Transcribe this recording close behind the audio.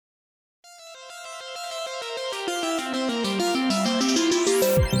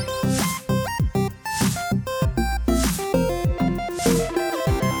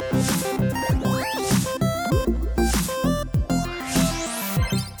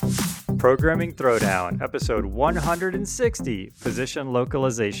Programming Throwdown, episode 160, Position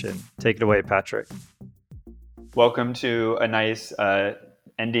Localization. Take it away, Patrick. Welcome to a nice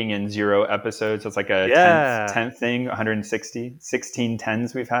ending in 0 episodes. So it's like a 10th thing, 160, 16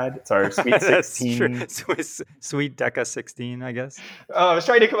 tens we've had. It's our sweet 16. That's true. Sweet Deca 16, I guess. Oh, I was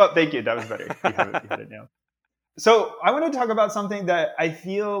trying to come up. Thank you. That was better. You had it now. So I want to talk about something that I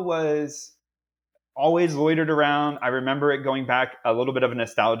feel was always loitered around. I remember it going back a little bit of a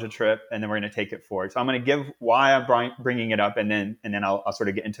nostalgia trip, and then we're going to take it forward. So I'm going to give why I'm bringing it up, and then I'll sort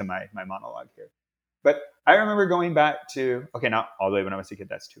of get into my monologue here. But I remember going back to, okay, not all the way when I was a kid,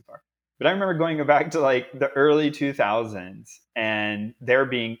 that's too far. But I remember going back to like the early 2000s and there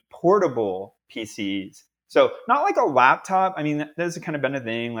being portable PCs. So not like a laptop. I mean, that's kind of been a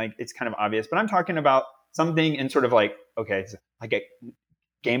thing, like it's kind of obvious, but I'm talking about something in sort of like, okay, so like a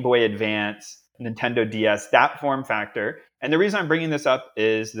Game Boy Advance, Nintendo DS, that form factor. And the reason I'm bringing this up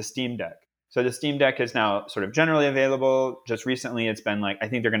is the Steam Deck. So the Steam Deck is now sort of generally available. Just recently, it's been like, I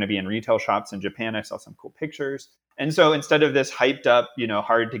think they're going to be in retail shops in Japan. I saw some cool pictures. And so instead of this hyped up,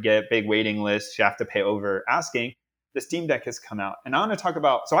 hard to get, big waiting lists, you have to pay over asking, the Steam Deck has come out. And I want to talk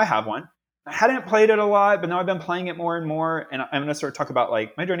about, so I have one. I hadn't played it a lot, but now I've been playing it more and more. And I'm going to sort of talk about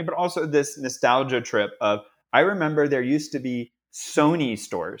like my journey, but also this nostalgia trip of, I remember there used to be Sony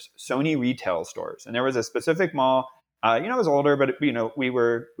stores, Sony retail stores. And there was a specific mall. I was older, but we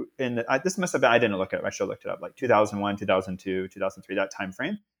were in the, this must have been, I didn't look it up. I should have looked it up, like 2001, 2002, 2003, that time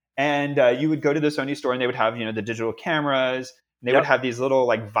frame. And you would go to the Sony store and they would have, the digital cameras. And they would have these little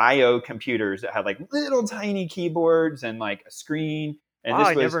like Vio computers that had like little tiny keyboards and like a screen. And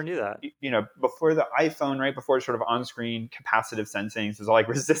I never knew that. Before the iPhone, right before sort of on-screen capacitive sensing, so it was all like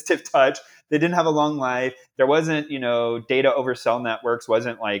resistive touch. They didn't have a long life. There wasn't, data over cell networks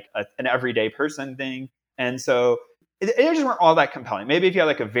wasn't like an everyday person thing. And so it just weren't all that compelling. Maybe if you had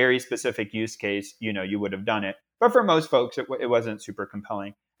like a very specific use case, you would have done it. But for most folks, it wasn't super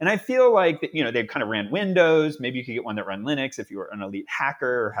compelling. And I feel like, they kind of ran Windows. Maybe you could get one that ran Linux if you were an elite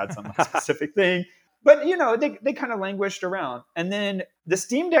hacker or had some specific thing. But, they kind of languished around. And then the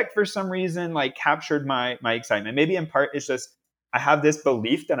Steam Deck, for some reason, like captured my excitement. Maybe in part, it's just I have this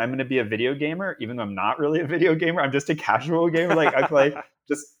belief that I'm going to be a video gamer, even though I'm not really a video gamer. I'm just a casual gamer. Like I play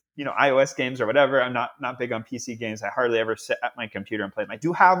just iOS games or whatever. I'm not big on PC games. I hardly ever sit at my computer and play them. I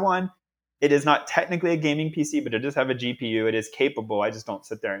do have one. It is not technically a gaming PC, but it does have a GPU. It is capable. I just don't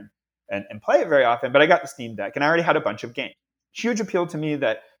sit there and play it very often. But I got the Steam Deck, and I already had a bunch of games. Huge appeal to me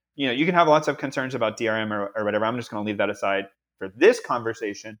that, you can have lots of concerns about DRM or whatever. I'm just going to leave that aside for this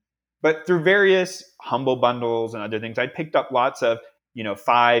conversation. But through various humble bundles and other things, I picked up lots of,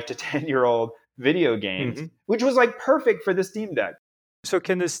 5 to 10-year-old video games, which was like perfect for the Steam Deck. So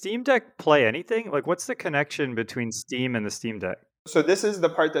can the Steam Deck play anything? Like what's the connection between Steam and the Steam Deck? So this is the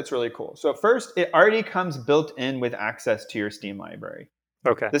part that's really cool. So first, it already comes built in with access to your Steam library.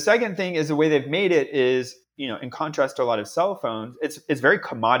 Okay. The second thing is the way they've made it is, in contrast to a lot of cell phones, it's very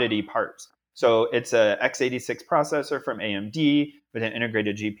commodity parts. So it's a x86 processor from AMD with an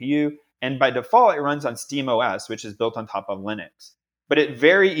integrated GPU. And by default, it runs on SteamOS, which is built on top of Linux. But it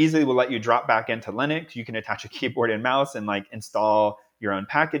very easily will let you drop back into Linux. You can attach a keyboard and mouse and like install your own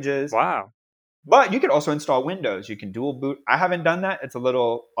packages. Wow. But you could also install Windows. You can dual boot. I haven't done that. It's a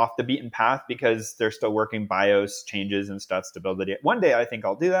little off the beaten path because they're still working BIOS changes and stuff, stability. One day I think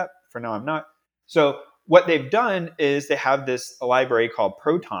I'll do that. For now, I'm not. So what they've done is they have this library called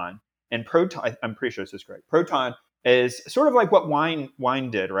Proton. And Proton, I'm pretty sure this is correct. Proton is sort of like what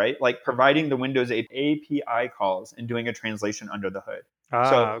Wine did, right? Like providing the Windows API calls and doing a translation under the hood.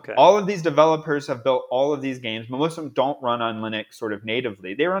 Okay. All of these developers have built all of these games. Most of them don't run on Linux sort of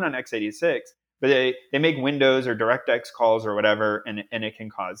natively. They run on x86, but they make Windows or DirectX calls or whatever, and it can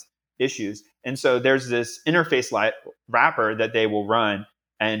cause issues. And so there's this interface wrapper that they will run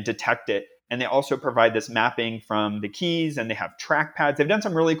and detect it. And they also provide this mapping from the keys, and they have trackpads. They've done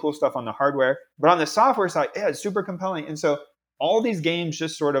some really cool stuff on the hardware, but on the software side, it's super compelling. And so all these games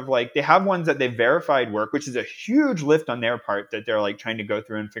just sort of like, they have ones that they've verified work, which is a huge lift on their part that they're like trying to go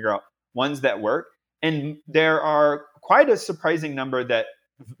through and figure out ones that work. And there are quite a surprising number that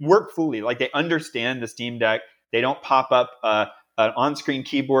work fully. Like they understand the Steam Deck. They don't pop up an on-screen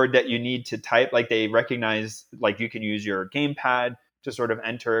keyboard that you need to type. Like they recognize, like you can use your gamepad to sort of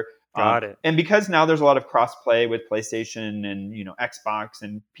enter. Got it. And because now there's a lot of cross-play with PlayStation and Xbox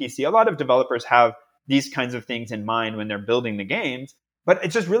and PC, a lot of developers have these kinds of things in mind when they're building the games. But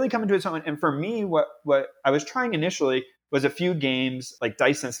it's just really coming to its own. And for me, what I was trying initially was a few games like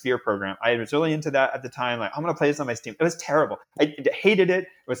Dyson Sphere Program. I was really into that at the time. Like, I'm going to play this on my Steam. It was terrible. I hated it.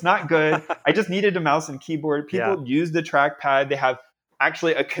 It was not good. I just needed a mouse and keyboard. People use the trackpad. They have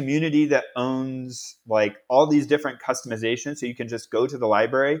actually a community that owns like all these different customizations. So you can just go to the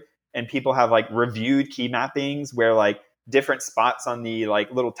library and people have like reviewed key mappings where like different spots on the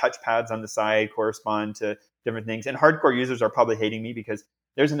like little touch pads on the side correspond to different things. And hardcore users are probably hating me because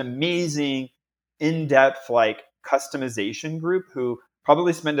there's an amazing in-depth like customization group who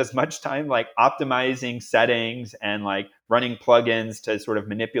probably spend as much time like optimizing settings and like running plugins to sort of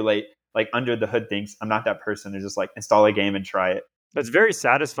manipulate like under the hood things. I'm not that person. They're just like install a game and try it. It's very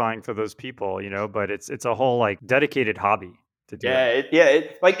satisfying for those people, but it's a whole like dedicated hobby to do it.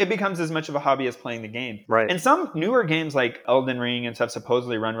 It becomes as much of a hobby as playing the game. Right. And some newer games like Elden Ring and stuff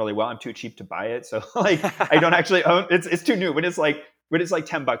supposedly run really well. I'm too cheap to buy it, so like I don't actually own. It's too new. When it's like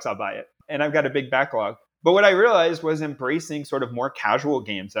 $10, I'll buy it, and I've got a big backlog. But what I realized was embracing sort of more casual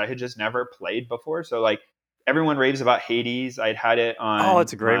games that I had just never played before. So like everyone raves about Hades. I'd had it on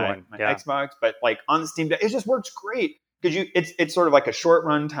it's a great one. my Yeah. Xbox, but like on the Steam Deck, it just works great because it's sort of like a short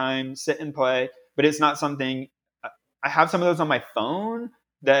run time, sit and play, but it's not something. I have some of those on my phone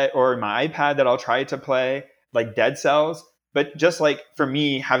or my iPad that I'll try to play, like Dead Cells. But just like for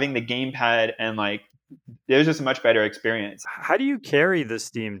me, having the gamepad and like, there's just a much better experience. How do you carry the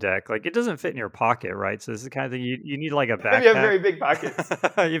Steam Deck? Like, it doesn't fit in your pocket, right? So this is the kind of thing you need like a backpack. You have very big pockets.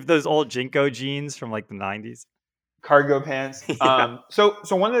 You have those old Jinko jeans from like the 90s. Cargo pants. Yeah. So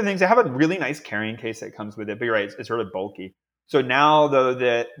one of the things, they have a really nice carrying case that comes with it, but you're right, it's really bulky. So now though,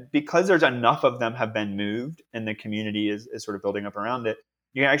 that because there's enough of them have been moved and the community is sort of building up around it,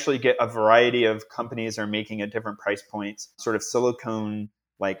 you can actually get a variety of companies are making at different price points, sort of silicone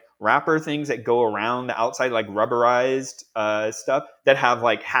like wrapper things that go around the outside, like rubberized stuff that have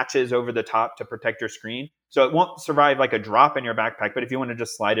like hatches over the top to protect your screen. So it won't survive like a drop in your backpack, but if you want to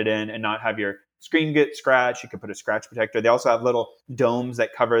just slide it in and not have your screen get scratched, you can put a scratch protector. They also have little domes that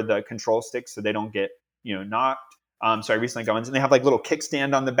cover the control sticks so they don't get, knocked. So I recently got ones, and they have like little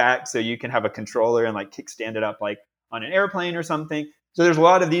kickstand on the back, so you can have a controller and like kickstand it up like on an airplane or something. So there's a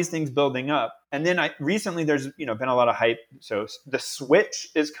lot of these things building up. And then recently there's been a lot of hype. So the Switch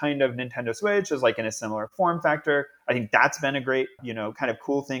is kind of Nintendo Switch is like in a similar form factor. I think that's been a great kind of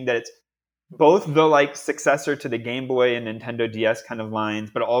cool thing that it's both the like successor to the Game Boy and Nintendo DS kind of lines,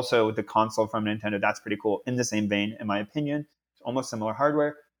 but also the console from Nintendo. That's pretty cool in the same vein, in my opinion. It's almost similar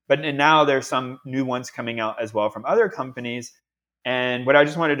hardware. But now there's some new ones coming out as well from other companies. And what I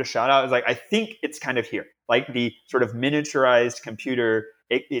just wanted to shout out is like, I think it's kind of here, like the sort of miniaturized computer.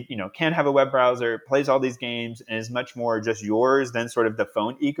 It can have a web browser, plays all these games, and is much more just yours than sort of the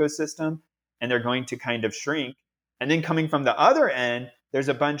phone ecosystem. And they're going to kind of shrink. And then coming from the other end, there's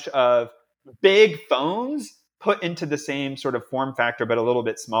a bunch of big phones put into the same sort of form factor, but a little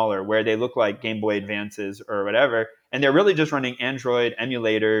bit smaller, where they look like Game Boy Advances or whatever. And they're really just running Android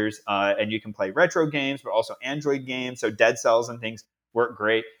emulators, and you can play retro games, but also Android games. So Dead Cells and things work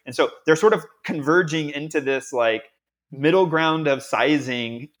great. And so they're sort of converging into this like middle ground of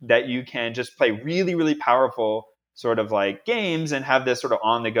sizing that you can just play really, really powerful sort of like games and have this sort of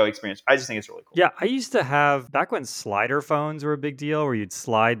on the go experience. I just think it's really cool. Yeah, I used to have, back when slider phones were a big deal, where you'd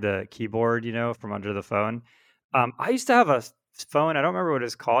slide the keyboard, from under the phone. I used to have a phone. I don't remember what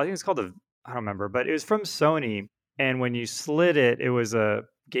it's called. I think it's called I don't remember, but it was from Sony. And when you slid it, it was a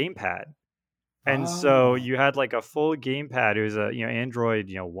gamepad. And so you had like a full gamepad. It was a Android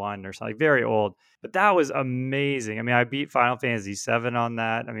 1 or something, very old. But that was amazing. I mean, I beat Final Fantasy 7 on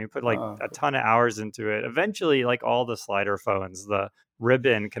that. I mean, put like a ton of hours into it. Eventually, like all the slider phones, the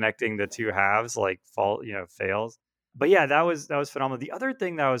ribbon connecting the two halves fails. But yeah, that was phenomenal. The other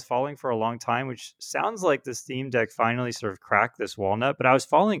thing that I was following for a long time, which sounds like the Steam Deck finally sort of cracked this walnut, but I was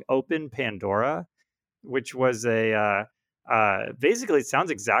following Open Pandora, which was basically it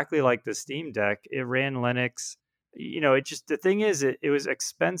sounds exactly like the Steam Deck. It ran Linux. The thing is, it was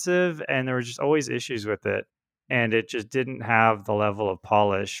expensive and there were just always issues with it. And it just didn't have the level of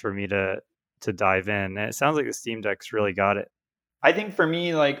polish for me to dive in. And it sounds like the Steam Deck's really got it. I think for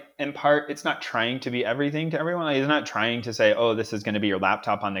me, like in part, it's not trying to be everything to everyone. Like, it's not trying to say, "Oh, this is going to be your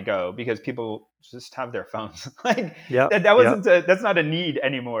laptop on the go," because people just have their phones. Like that's not a need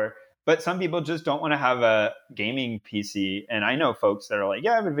anymore. But some people just don't want to have a gaming PC. And I know folks that are like,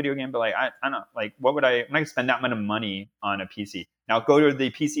 "Yeah, I have a video game," but like, I don't know, like, what would I'm not going to spend that much money on a PC. Now, go to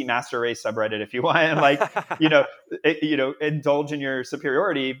the PC Master Race subreddit if you want, and like, indulge in your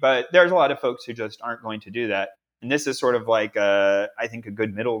superiority. But there's a lot of folks who just aren't going to do that. And this is sort of like, I think, a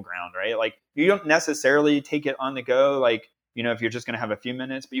good middle ground, right? Like, you don't necessarily take it on the go, like, if you're just going to have a few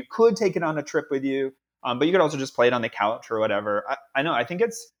minutes, but you could take it on a trip with you. But you could also just play it on the couch or whatever. I think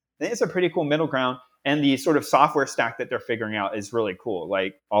it's a pretty cool middle ground. And the sort of software stack that they're figuring out is really cool.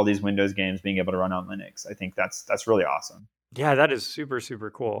 Like all these Windows games being able to run on Linux. I think that's really awesome. Yeah, that is super,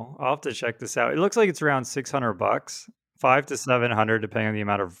 super cool. I'll have to check this out. It looks like it's around $600, 5 to 700 depending on the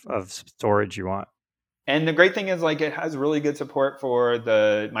amount of storage you want. And the great thing is, like, it has really good support for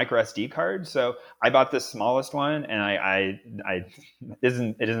the micro SD card. So I bought the smallest one, and I it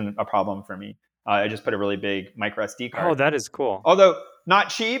isn't a problem for me. I just put a really big micro SD Oh, card. that is cool. Although not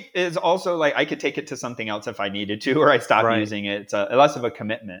cheap, is also like I could take it to something else if I needed to, or I stop Right. using it. It's less of a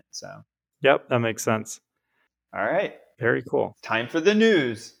commitment. So, Yep, that makes sense. all right, Very cool. time for the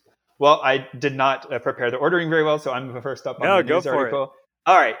news. Well, I did not prepare the ordering very well, so I'm first up on No, the go news for it. article.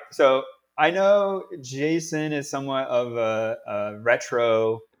 All right, so I know Jason is somewhat of a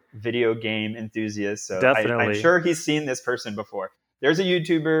retro video game enthusiast, so I'm Definitely. sure he's seen this person before. There's a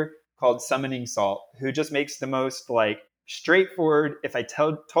YouTuber called Summoning Salt who just makes the most like straightforward. If I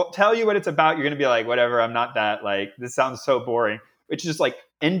tell you what it's about, you're gonna be like, whatever. I'm not that like this sounds so boring. Which is just like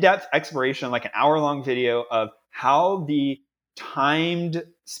in-depth exploration, like an hour-long video of how the timed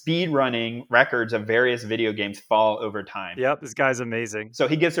speed running records of various video games fall over time. Yep, this guy's amazing. So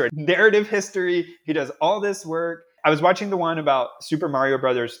he gives her a narrative history. He does all this work. I was watching the one about Super Mario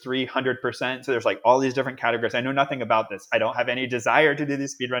Brothers 300%. So there's like all these different categories. I know nothing about this. I don't have any desire to do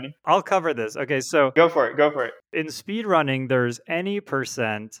this speed running. I'll cover this. Okay, so Go for it. Go for it. in speedrunning, there's any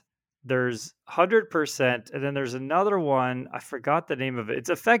percent, there's 100%, and then there's another one. I forgot the name of it. It's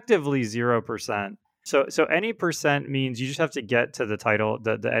effectively 0%. So any percent means you just have to get to the title,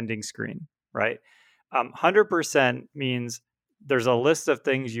 the ending screen, right? 100% means there's a list of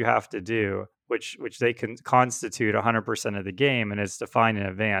things you have to do, which they can constitute 100% of the game, and it's defined in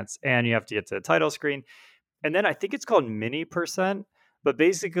advance. And you have to get to the title screen. And then I think it's called mini percent, but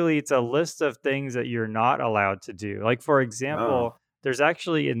basically it's a list of things that you're not allowed to do. Like for Oh. example, there's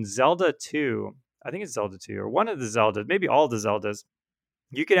actually in Zelda 2, I think it's Zelda 2 or one of the Zeldas, maybe all the Zeldas,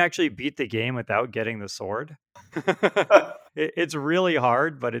 you can actually beat the game without getting the sword. It's really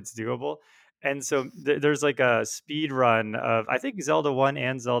hard, but it's doable. And so there's like a speed run of I think Zelda 1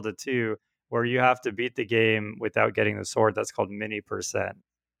 and Zelda 2 where you have to beat the game without getting the sword. That's called mini percent.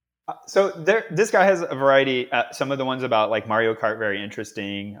 So this guy has a variety. Some of the ones about like Mario Kart, very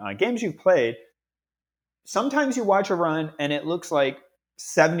interesting. Games you've played, sometimes you watch a run and it looks like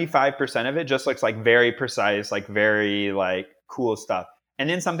 75% of it just looks like very precise, like very like cool stuff. And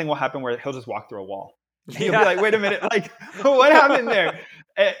then something will happen where he'll just walk through a wall. And you'll be Yeah. like, wait a minute, like what happened there?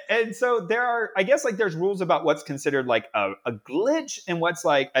 And so there are, I guess, like there's rules about what's considered like a glitch and what's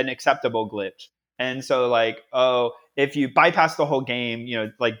like an acceptable glitch. And so like, oh, if you bypass the whole game,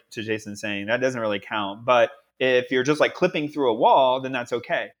 like to Jason saying, that doesn't really count. But if you're just like clipping through a wall, then that's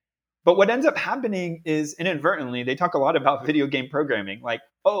okay. But what ends up happening is inadvertently, they talk a lot about video game programming. Like,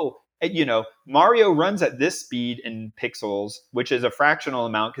 oh, Mario runs at this speed in pixels, which is a fractional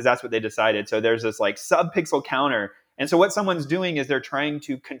amount because that's what they decided. So there's this like sub pixel counter. And so what someone's doing is they're trying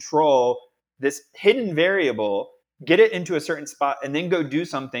to control this hidden variable, get it into a certain spot, and then go do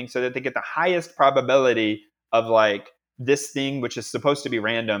something so that they get the highest probability of like this thing, which is supposed to be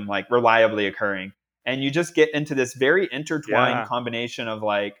random, like reliably occurring. And you just get into this very intertwined Yeah. combination of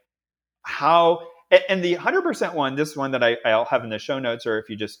like, how and the 100% one, this one that I'll have in the show notes, or if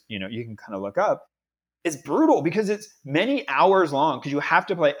you just you can kind of look up, is brutal because it's many hours long because you have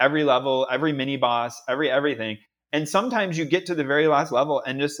to play every level, every mini boss, everything. And sometimes you get to the very last level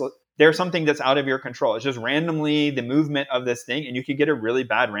and just there's something that's out of your control. It's just randomly the movement of this thing, and you could get a really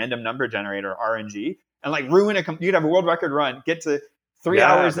bad random number generator, RNG, and like ruin a you'd have a world record run, get to 3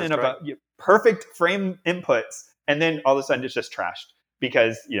 Yeah, hours in that's of right. perfect frame inputs, and then all of a sudden it's just trashed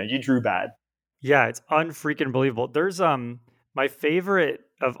because you drew bad. Yeah, it's unfreaking believable. There's my favorite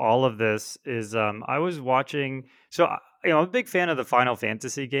of all of this is I was watching I'm a big fan of the Final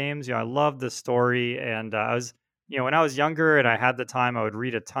Fantasy games. I love the story and I was when I was younger and I had the time I would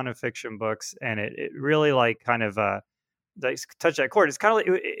read a ton of fiction books and it really like kind of like touch that chord. It's kind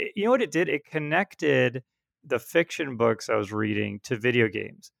of like you know what it did? It connected the fiction books I was reading to video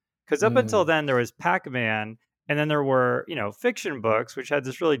games. Because up until Mm. then there was Pac-Man, and then there were fiction books which had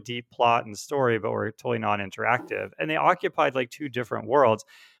this really deep plot and story, but were totally non-interactive, and they occupied like two different worlds.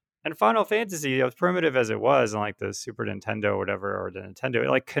 And Final Fantasy, as primitive as it was, on like the Super Nintendo or whatever, or the Nintendo, it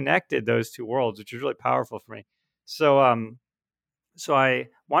like connected those two worlds, which was really powerful for me. So I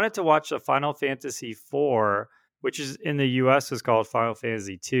wanted to watch a Final Fantasy 4, which is in the US is called Final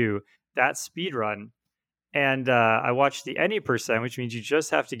Fantasy 2, that speed run. And I watched the any percent, which means you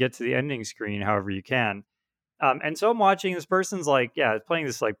just have to get to the ending screen however you can. And so I'm watching this person's like, yeah, playing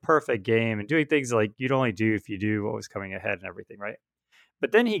this like perfect game and doing things like you'd only do if you do what was coming ahead and everything, right?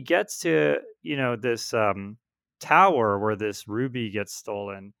 But then he gets to, this tower where this ruby gets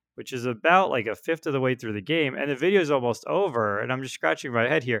stolen. which is about like a fifth of the way through the game, and the video is almost over. And I'm just scratching my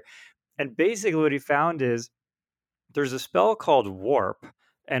head here. And basically, what he found is there's a spell called Warp,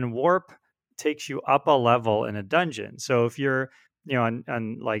 and Warp takes you up a level in a dungeon. So if you're,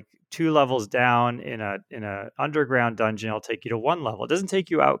 on like two levels down in a underground dungeon, it'll take you to one level. It doesn't take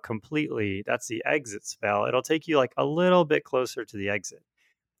you out completely. That's the exit spell. It'll take you like a little bit closer to the exit.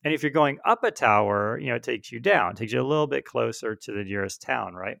 And if you're going up a tower, it takes you down, takes you a little bit closer to the nearest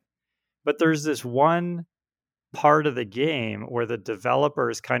town, right? But there's this one part of the game where the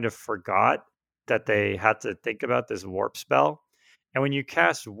developers kind of forgot that they had to think about this warp spell. And when you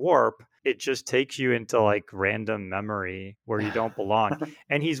cast warp, it just takes you into like random memory where you don't belong.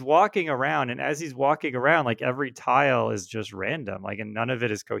 And he's walking around, and as he's walking around, like every tile is just random, like, and none of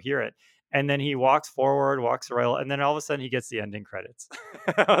it is coherent. And then he walks forward, walks around, and then all of a sudden he gets the ending credits.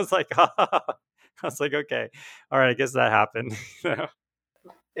 I was like, I was like, okay, all right, I guess that happened.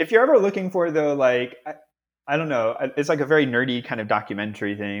 If you're ever looking for though, like I don't know, it's like a very nerdy kind of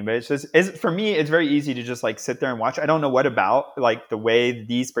documentary thing, but for me, it's very easy to just like sit there and watch. I don't know what about like the way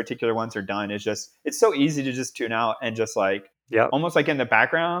these particular ones are done. It's so easy to just tune out and just like Yeah, almost like in the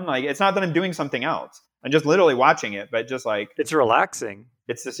background. Like it's not that I'm doing something else. I'm just literally watching it, but just like it's relaxing.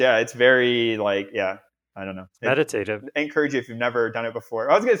 it's just it's very like I don't know. Meditative. I encourage you if you've never done it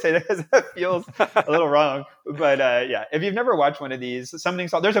before. I was going to say that feels a little wrong, but if you've never watched one of these,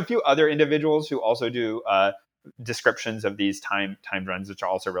 there's a few other individuals who also do descriptions of these time runs, which are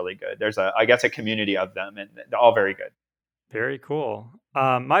also really good. There's I guess a community of them, and they're all very good. Very cool.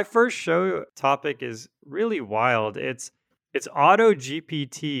 My first show topic is really wild. It's Auto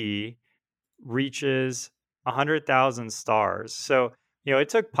GPT reaches 100,000 stars. So, it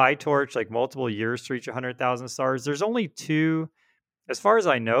took PyTorch like multiple years to reach 100,000 stars. There's only two, as far as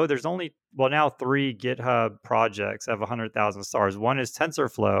I know, there's only, well, now three GitHub projects have 100,000 stars. One is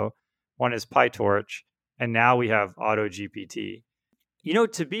TensorFlow, one is PyTorch, and now we have Auto GPT.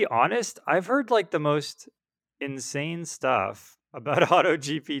 To be honest, I've heard like the most insane stuff about Auto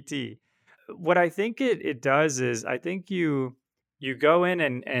GPT. What I think it does is I think you go in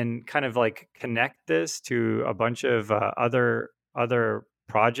and kind of like connect this to a bunch of other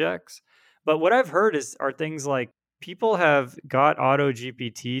projects. But what I've heard are things like people have got Auto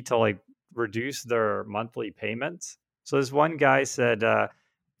GPT to like reduce their monthly payments. So this one guy said,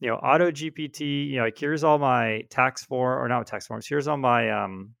 Auto GPT, like here's all my tax form, or not tax forms, here's all my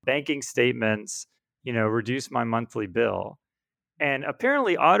banking statements, reduce my monthly bill. And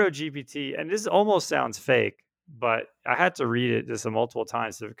apparently Auto GPT, and this almost sounds fake, but I had to read it just multiple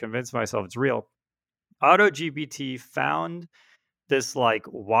times to convince myself it's real. Auto GPT found this like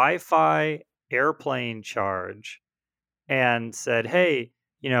Wi-Fi airplane charge and said, hey,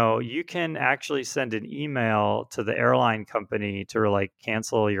 you can actually send an email to the airline company to like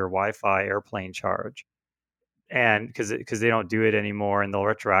cancel your Wi-Fi airplane charge. And because they don't do it anymore, and they'll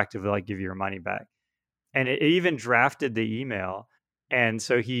retroactively like give you your money back. And it even drafted the email. And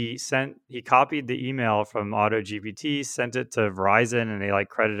so he copied the email from Auto GPT, sent it to Verizon, and they like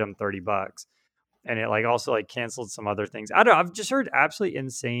credited him $30. And it like also like canceled some other things. I don't know. I've just heard absolutely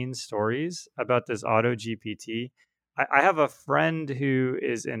insane stories about this Auto GPT. I have a friend who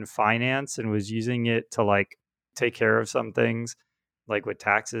is in finance and was using it to like take care of some things, like with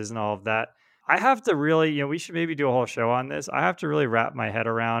taxes and all of that. I have to really, we should maybe do a whole show on this. I have to really wrap my head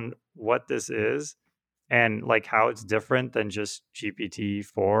around what this is and like how it's different than just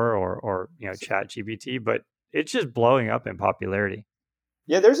GPT-4 or Chat GPT, but it's just blowing up in popularity.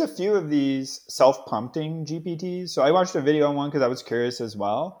 Yeah, there's a few of these self-prompting GPTs. So I watched a video on one because I was curious as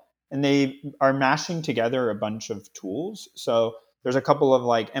well. And they are mashing together a bunch of tools. So there's a couple of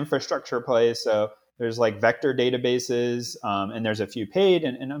like infrastructure plays. So there's like vector databases, and there's a few paid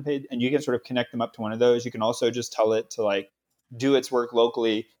and unpaid, and you can sort of connect them up to one of those. You can also just tell it to like do its work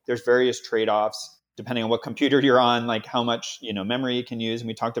locally. There's various trade-offs depending on what computer you're on, like how much memory you can use. And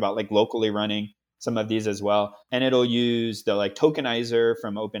we talked about like locally running some of these as well. And it'll use the like tokenizer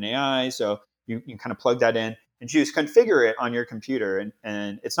from OpenAI. So you kind of plug that in and choose configure it on your computer.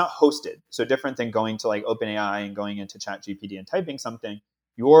 And it's not hosted. So different than going to like OpenAI and going into ChatGPT and typing something,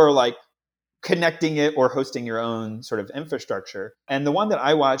 you're like connecting it or hosting your own sort of infrastructure. And the one that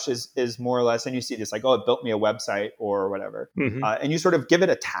I watched is more or less, and you see this like, oh, it built me a website or whatever. Mm-hmm. And you sort of give it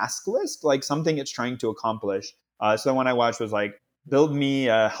a task list, like something it's trying to accomplish. So the one I watched was like, build me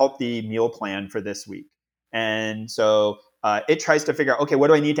a healthy meal plan for this week. And so it tries to figure out, okay, what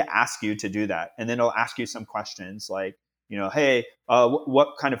do I need to ask you to do that? And then it'll ask you some questions like, hey, what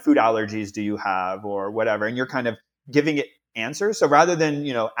kind of food allergies do you have or whatever? And you're kind of giving it answers. So rather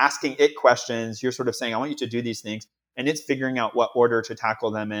than, asking it questions, you're sort of saying, I want you to do these things. and it's figuring out what order to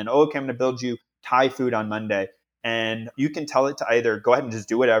tackle them in. Oh, okay, I'm going to build you Thai food on Monday. And you can tell it to either go ahead and just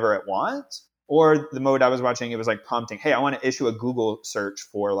do whatever it wants, or the mode I was watching, it was like prompting, hey, I want to issue a Google search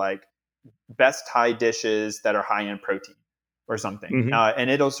for like best Thai dishes that are high in protein or something. Hmm. And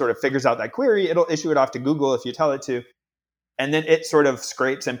it'll sort of figures out that query. It'll issue it off to Google if you tell it to. And then it sort of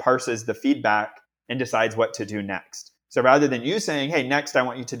scrapes and parses the feedback and decides what to do next. So rather than you saying, hey, next I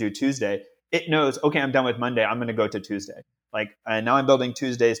want you to do Tuesday, it knows, okay, I'm done with Monday. I'm going to go to Tuesday. Like, and now I'm building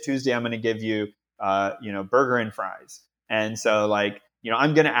Tuesdays. Tuesday, I'm going to give you, burger and fries. And so like,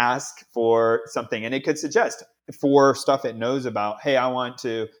 I'm going to ask for something, and it could suggest for stuff it knows about, hey, I want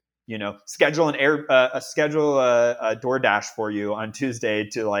to, schedule a DoorDash for you on Tuesday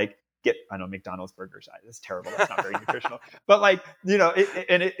to like get, I know, McDonald's burgers. That's terrible. That's not very nutritional. But like,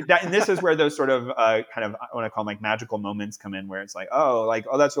 and this is where those sort of kind of, I want to call them like magical moments come in, where it's like, oh,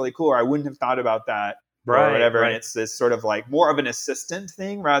 that's really cool. Or I wouldn't have thought about that, or Right, whatever. And right. it's this sort of like more of an assistant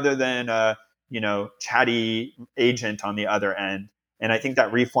thing rather than a, chatty agent on the other end. And I think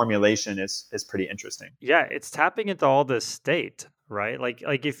that reformulation is pretty interesting. Yeah, it's tapping into all this state, right?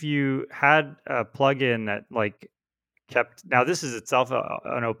 Like if you had a plugin that like kept, now this is itself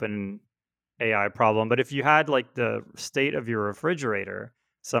an open AI problem, but if you had like the state of your refrigerator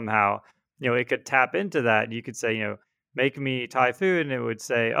somehow, it could tap into that. And you could say, make me Thai food, and it would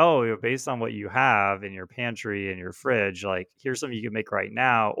say, oh, based on what you have in your pantry and your fridge, like here's something you can make right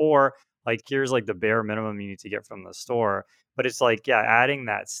now, or like here's like the bare minimum you need to get from the store. But it's like, yeah, adding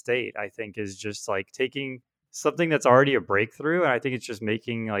that state, I think, is just like taking something that's already a breakthrough, and I think it's just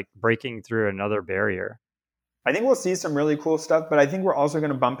making like breaking through another barrier. I think we'll see some really cool stuff, but I think we're also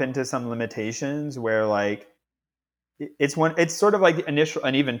going to bump into some limitations where like it's sort of like the initial,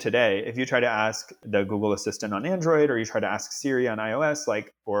 and even today, if you try to ask the Google Assistant on Android, or you try to ask Siri on iOS,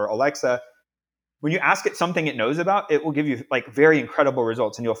 like, or Alexa, when you ask it something it knows about, it will give you like very incredible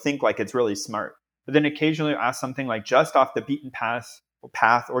results, and you'll think like it's really smart. But then occasionally you ask something like just off the beaten path,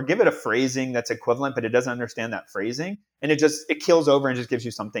 or give it a phrasing that's equivalent, but it doesn't understand that phrasing, and it kills over and just gives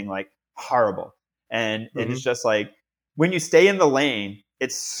you something like horrible. And it's Hmm. just like, when you stay in the lane,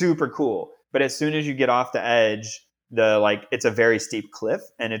 it's super cool. But as soon as you get off the edge, it's a very steep cliff,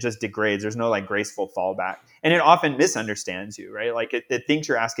 and it just degrades. There's no like graceful fallback. And it often misunderstands you, right? Like it thinks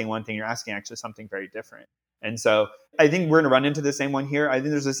you're asking one thing, you're asking actually something very different. And so I think we're going to run into the same one here. I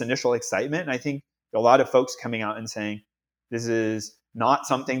think there's this initial excitement. And I think a lot of folks coming out and saying, this is not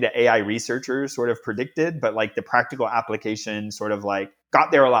something that AI researchers sort of predicted, but like the practical application sort of like got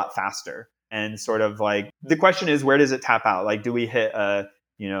there a lot faster. And sort of like the question is, where does it tap out? Like, do we hit a,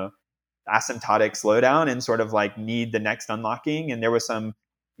 asymptotic slowdown and sort of like need the next unlocking? And there was some,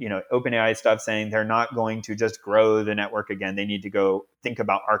 OpenAI stuff saying they're not going to just grow the network again. They need to go think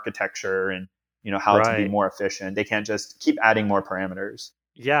about architecture and, how to be Right. more efficient. They can't just keep adding more parameters.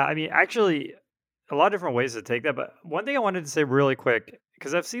 Yeah, I mean, actually, a lot of different ways to take that. But one thing I wanted to say really quick,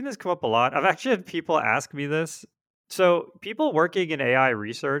 because I've seen this come up a lot. I've actually had people ask me this. So, people working in AI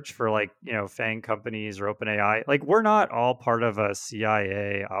research for like, FANG companies or OpenAI, like, we're not all part of a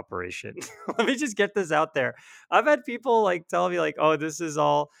CIA operation. Let me just get this out there. I've had people like tell me, like, oh, this is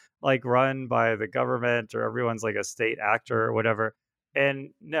all like run by the government, or everyone's like a state actor or whatever. And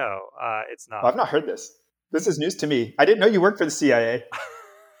no, it's Well, not. I've not heard this. This is news to me. I didn't know you worked for the CIA.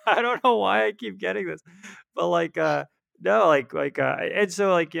 I don't know why I keep getting this, but like, no, and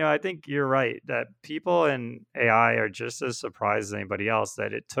so like, I think you're right that people in AI are just as surprised as anybody else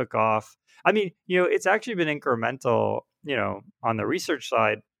that it took off. I mean, it's actually been incremental, on the research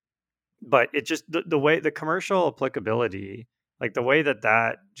side, but it just the way the commercial applicability, like the way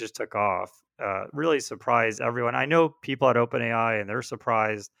that just took off, really surprised everyone. I know people at OpenAI, and they're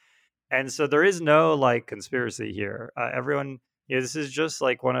surprised, and so there is no like conspiracy here. Everyone, this is just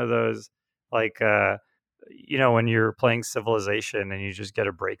like one of those, like, when you're playing Civilization and you just get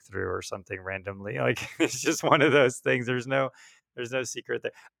a breakthrough or something randomly. Like it's just one of those things. There's no secret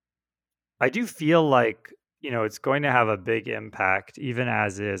there. I do feel like, it's going to have a big impact, even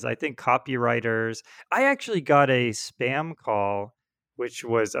as is. I think copywriters, I actually got a spam call, which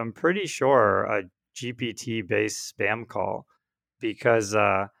was, I'm pretty sure, a GPT based spam call, because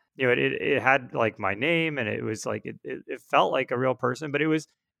it had like my name, and it was like it felt like a real person, but it was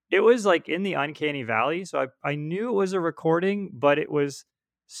like in the uncanny valley. So I knew it was a recording, but it was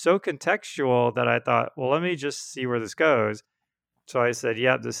so contextual that I thought, well, let me just see where this goes. So I said,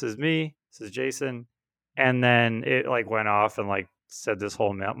 "Yeah, this is me. This is Jason." And then it like went off and like said this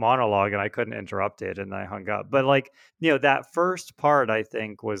whole monologue, and I couldn't interrupt it, and I hung up. But like, that first part I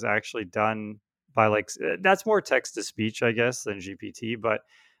think was actually done by like that's more text to speech, I guess, than GPT. But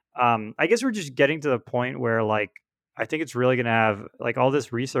I guess we're just getting to the point where like I think it's really going to have, like, all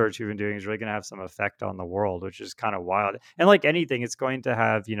this research you've been doing is really going to have some effect on the world, which is kind of wild. And like anything, it's going to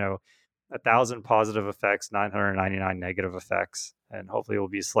have, 1,000 positive effects, 999 negative effects, and hopefully it will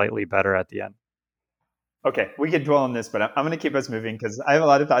be slightly better at the end. Okay, we could dwell on this, but I'm going to keep us moving because I have a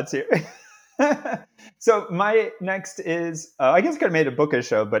lot of thoughts here. So my next is, I guess I could have made a book a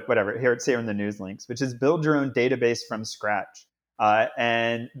show, but whatever. Here it's here in the news links, which is build your own database from scratch.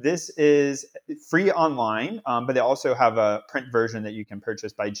 And this is free online, but they also have a print version that you can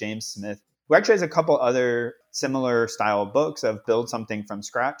purchase by James Smith, who actually has a couple other similar style books of build something from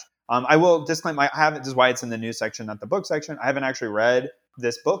scratch. I will disclaim, I haven't, this is why it's in the news section, not the book section. I haven't actually read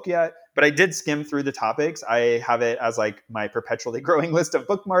this book yet, but I did skim through the topics. I have it as like my perpetually growing list of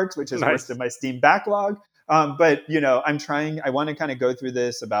bookmarks, which is worse than Nice. my Steam backlog. But I'm trying. I want to kind of go through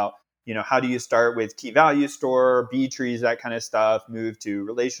this about how do you start with key value store, B trees, that kind of stuff, move to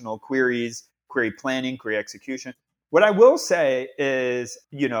relational queries, query planning, query execution. What I will say is,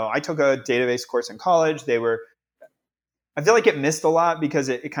 I took a database course in college. I feel like it missed a lot because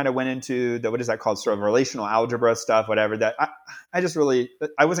it kind of went into what is that called? Sort of relational algebra stuff, whatever. That I just really,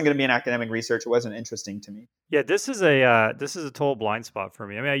 I wasn't going to be an academic research. It wasn't interesting to me. Yeah, this is a total blind spot for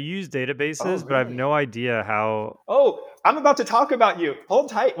me. I mean, I use Oh, databases, but I have really? no idea how. Oh, I'm about to talk about you. Hold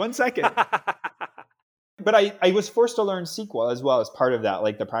tight 1 second. But I was forced to learn SQL as well as part of that,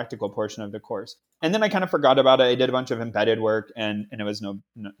 like the practical portion of the course. And then I kind of forgot about it. I did a bunch of embedded work, and it was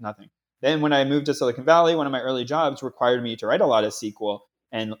nothing. Then when I moved to Silicon Valley, one of my early jobs required me to write a lot of SQL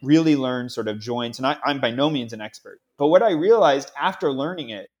and really learn sort of joins. And I'm by no means an expert. But what I realized after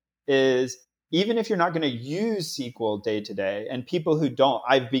learning it is even if you're not going to use SQL day to day, and people who don't,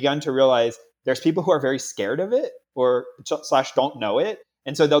 I've begun to realize there's people who are very scared of it or slash don't know it.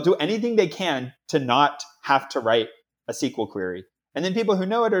 And so they'll do anything they can to not have to write a SQL query. And then people who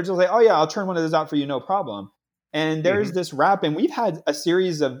know it are just like, oh yeah, I'll turn one of those out for you, no problem. And there's Mhm. this wrap, and we've had a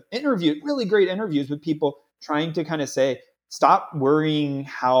series of really great interviews with people trying to kind of say, stop worrying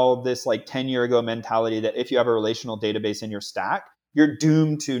how this like 10-year ago mentality that if you have a relational database in your stack, you're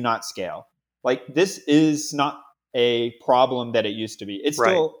doomed to not scale. Like this is not a problem that it used to be. It's Right.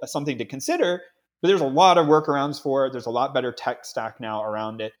 still something to consider, but there's a lot of workarounds for it. There's a lot better tech stack now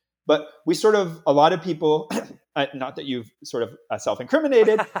around it. But a lot of people, not that you've sort of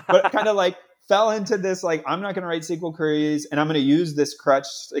self-incriminated, but kind of like fell into this, like, I'm not going to write SQL queries and I'm going to use this crutch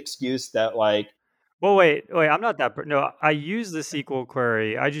excuse that like, Well, wait. I'm not that. No, I use the SQL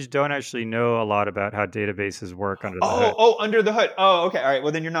query. I just don't actually know a lot about how databases work under the hood. under the hood. Oh, okay. All right.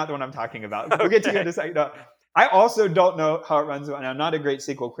 Well, then you're not the one I'm talking about. We'll get to you in Okay. a second. No, I also don't know how it runs. And I'm not a great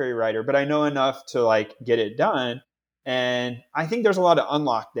SQL query writer, but I know enough to like get it done. And I think there's a lot of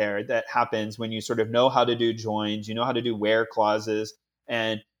unlock there that happens when you sort of know how to do joins, you know how to do where clauses,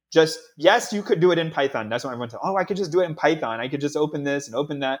 and just, yes, you could do it in Python. That's what everyone says. Oh, I could just do it in Python. I could just open this and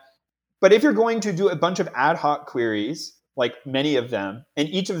open that. But if you're going to do a bunch of ad hoc queries, like many of them, and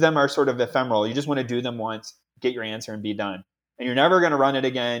each of them are sort of ephemeral, you just want to do them once, get your answer, and be done. And you're never going to run it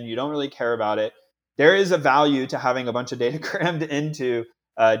again. You don't really care about it. There is a value to having a bunch of data crammed into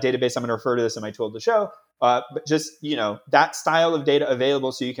a database. I'm going to refer to this in my tool of the show. But just, that style of data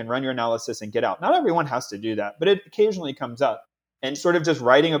available so you can run your analysis and get out. Not everyone has to do that, but it occasionally comes up. And sort of just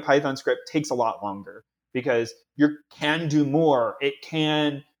writing a Python script takes a lot longer because you can do more.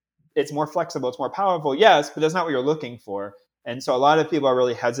 It's more flexible, it's more powerful, yes, but that's not what you're looking for. And so a lot of people are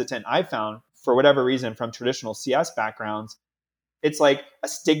really hesitant. I found, for whatever reason, from traditional CS backgrounds, it's like a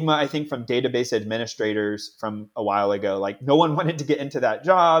stigma, I think, from database administrators from a while ago. Like no one wanted to get into that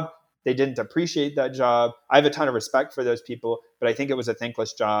job. They didn't appreciate that job. I have a ton of respect for those people, but I think it was a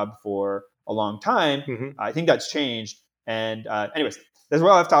thankless job for a long time. Hmm. I think that's changed. And anyways, that's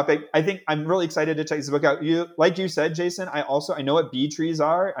well off topic. I think I'm really excited to check this book out. Like you said, Jason, I know what B trees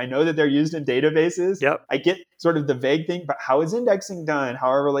are. I know that they're used in databases. Yep. I get sort of the vague thing, but how is indexing done? How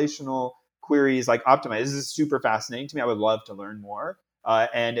are relational queries like optimized? This is super fascinating to me. I would love to learn more.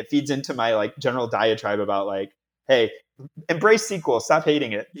 And it feeds into my like general diatribe about like, hey, embrace SQL, stop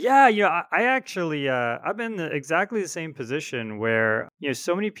hating it. Yeah, I actually I'm in exactly the same position where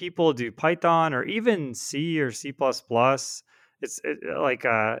so many people do Python or even C or C++. Like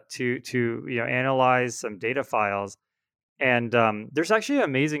to analyze some data files, and there's actually an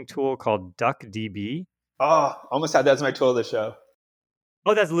amazing tool called DuckDB. Oh, almost had that as my tool of the show.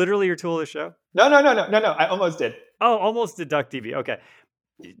 Oh, that's literally your tool to show. No, no, no, no, no, no. I almost did. Oh, almost did DuckDB. Okay.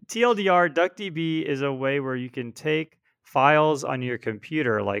 TLDR, DuckDB is a way where you can take files on your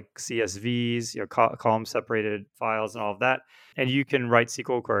computer, like CSVs, column separated files, and all of that, and you can write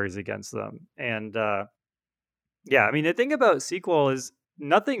SQL queries against them. And yeah, I mean, the thing about SQL is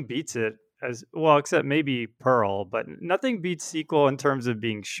nothing beats it as well, except maybe Perl, but nothing beats SQL in terms of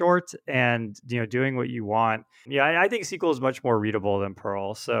being short and doing what you want. Yeah, I think SQL is much more readable than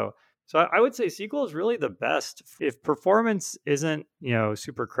Perl. So I would say SQL is really the best if performance isn't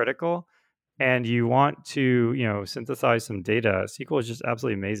super critical, and you want to synthesize some data. SQL is just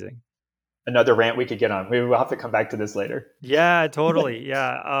absolutely amazing. Another rant we could get on. We will have to come back to this later. Yeah, totally.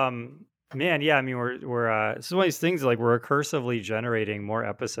 Yeah. Man, yeah, I mean we're this is one of these things, like we're recursively generating more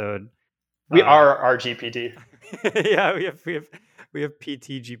episode. We Uh are our GPT. yeah, we have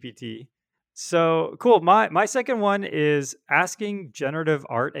PT GPT. So cool. My second one is asking generative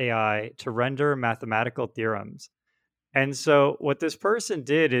art AI to render mathematical theorems. And so what this person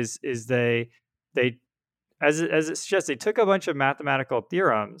did is they as it suggests, they took a bunch of mathematical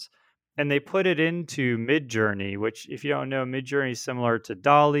theorems and they put it into Midjourney, which, if you don't know, Midjourney is similar to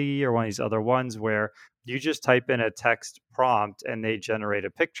Dolly or one of these other ones where you just type in a text prompt and they generate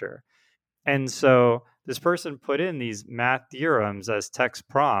a picture. And so this person put in these math theorems as text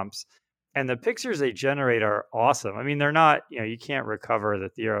prompts, and the pictures they generate are awesome. I mean, they're not, you can't recover the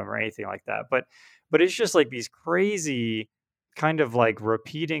theorem or anything like that, but it's just like these crazy kind of like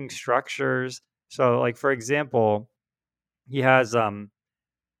repeating structures. So like for example, he has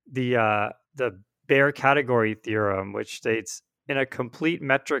the bare category theorem, which states in a complete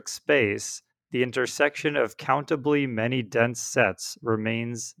metric space, the intersection of countably many dense sets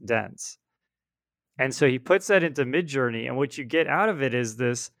remains dense. And so he puts that into Midjourney, and what you get out of it is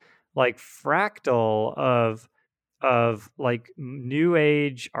this like fractal of like new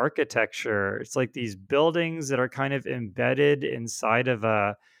age architecture. It's like these buildings that are kind of embedded inside of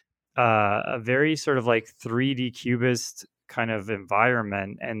a very sort of like 3D cubist kind of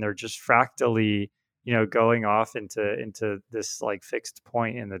environment, and they're just fractally, going off into this like fixed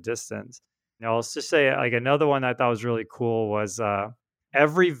point in the distance. Let's just say like another one I thought was really cool was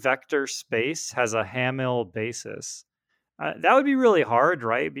every vector space has a Hamil basis. That would be really hard,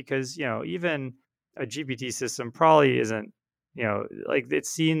 right? Because even a GPT system probably isn't, like it's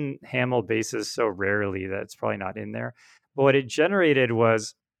seen Hamil basis so rarely that it's probably not in there. But what it generated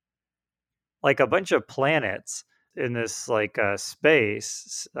was like a bunch of planets in this like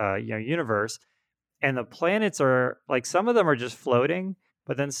space, universe, and the planets are like some of them are just floating,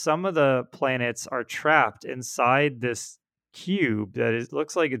 but then some of the planets are trapped inside this cube that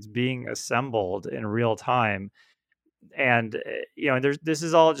looks like it's being assembled in real time. And there's this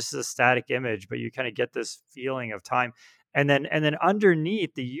is all just a static image, but you kind of get this feeling of time. And then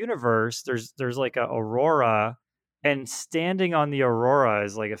underneath the universe there's like a aurora, and standing on the aurora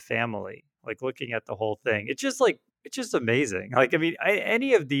is like a family, like looking at the whole thing. It's just amazing. Like, I mean,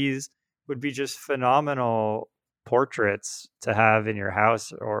 any of these would be just phenomenal portraits to have in your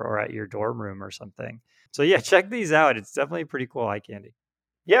house, or at your dorm room or something. So yeah, check these out. It's definitely pretty cool eye candy.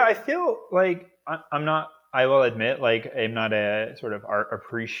 Yeah, I feel like I'm not. I will admit, like I'm not a sort of art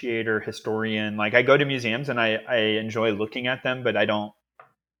appreciator, historian. Like I go to museums and I enjoy looking at them, but I don't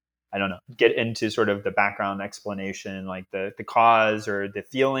know, get into sort of the background explanation, like the cause or the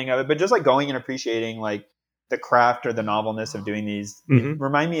feeling of it, but just like going and appreciating like the craft or the novelness of doing these. Hmm.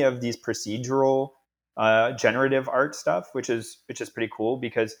 Remind me of these procedural generative art stuff, which is pretty cool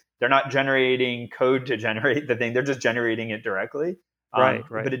because they're not generating code to generate the thing; they're just generating it directly. Right,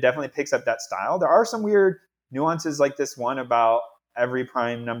 right. But it definitely picks up that style. There are some weird nuances, like this one about every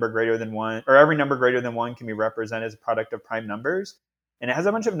prime number greater than one, or every number greater than one can be represented as a product of prime numbers, and it has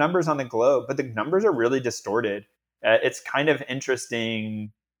a bunch of numbers on the globe, but the numbers are really distorted. It's kind of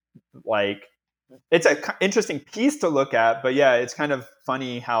interesting, like it's an interesting piece to look at, but yeah, it's kind of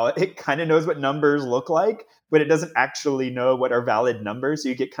funny how it kind of knows what numbers look like, but it doesn't actually know what are valid numbers. So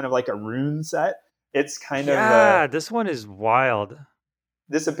you get kind of like a rune set. It's kind of Yeah, this one is wild.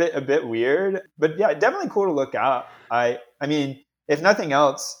 this a bit weird, but yeah, definitely cool to look at. I mean, if nothing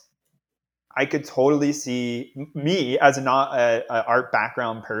else, I could totally see me as not a art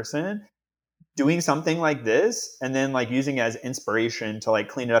background person doing something like this and then like using it as inspiration to like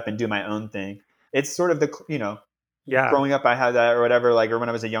clean it up and do my own thing. It's sort of Yeah. growing up I had that or whatever, like, or when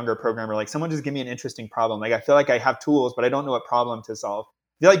I was a younger programmer, like someone just give me an interesting problem. Like I feel like I have tools, but I don't know what problem to solve.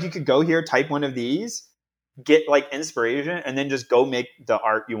 I feel like you could go here, type one of these, get like inspiration, and then just go make the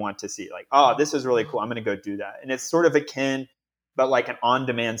art you want to see. Like, oh, this is really cool. I'm going to go do that. And it's sort of akin, but like an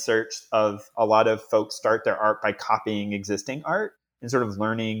on-demand search of a lot of folks start their art by copying existing art and sort of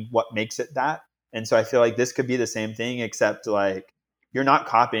learning what makes it that. And so I feel like this could be the same thing, except like you're not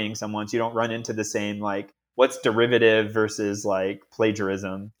copying someone, so you don't run into the same like what's derivative versus like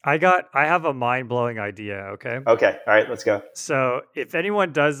plagiarism. I have a mind-blowing idea, okay? Okay, all right, let's go. So, if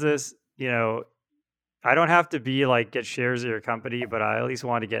anyone does this, I don't have to be like get shares of your company, but I at least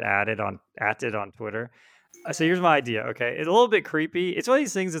want to get added on Twitter. So here's my idea. Okay, it's a little bit creepy. It's one of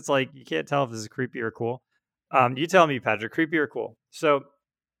these things. It's like you can't tell if this is creepy or cool. You tell me, Patrick, creepy or cool. So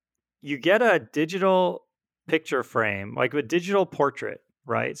you get a digital picture frame, like a digital portrait,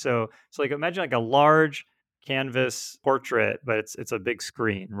 right? So like imagine like a large canvas portrait, but it's a big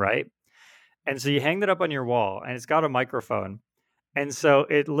screen, right? And so you hang that up on your wall, and it's got a microphone, and so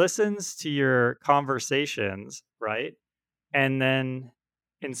it listens to your conversations, right? And then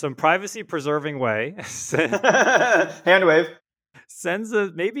in some privacy preserving way, Hand wave. sends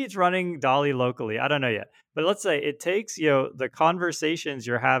a maybe it's running Dolly locally. I don't know yet. But let's say it takes, the conversations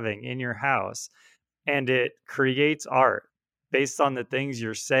you're having in your house and it creates art based on the things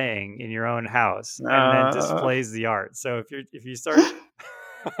you're saying in your own house and then Uh, displays the art. So if you start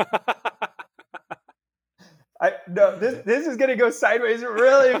no, this is gonna go sideways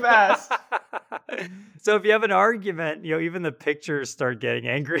really fast. So if you have an argument, even the pictures start getting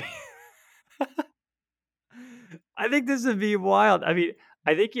angry. I think this would be wild. I mean,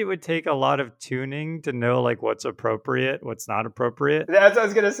 I think it would take a lot of tuning to know like what's appropriate, what's not appropriate. That's what I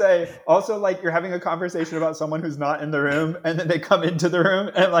was gonna say. Also, like you're having a conversation about someone who's not in the room, and then they come into the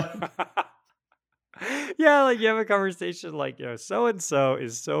room, and like Yeah, like you have a conversation like, so and so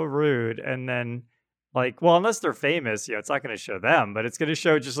is so rude. And then, like, well, unless they're famous, it's not going to show them, but it's going to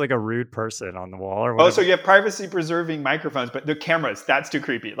show just like a rude person on the wall or oh, so whatever. you have privacy preserving microphones, but the cameras, that's too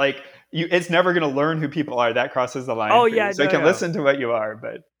creepy. Like it's never gonna learn who people are. That crosses the line Oh, for you. yeah, So it no, can no. listen to what you are,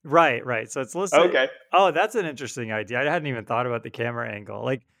 but Right, right. So it's listening. okay. Oh, that's an interesting idea. I hadn't even thought about the camera angle.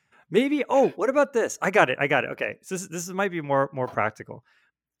 Like maybe, oh, what about this? I got it. I got it. Okay. So this might be more practical.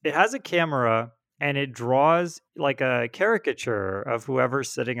 It has a camera and it draws like a caricature of whoever's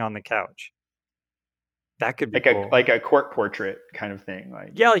sitting on the couch. That could be cool. Like a court portrait kind of thing.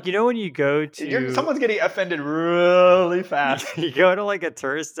 Like Yeah, like when you go to someone's getting offended really fast. you go to like a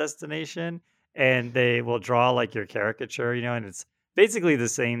tourist destination and they will draw like your caricature, and it's basically the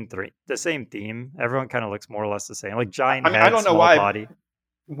same theme. Everyone kind of looks more or less the same, like giant I mean, I head, don't know small why. body.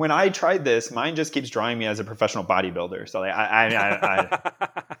 When I tried this, mine just keeps drawing me as a professional bodybuilder. So like, I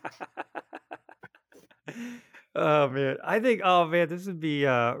Oh man, I think. Oh man, this would be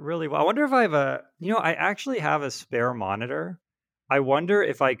really. I wonder if I have a. I actually have a spare monitor. I wonder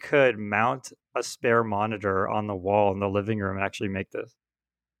if I could mount a spare monitor on the wall in the living room and actually make this.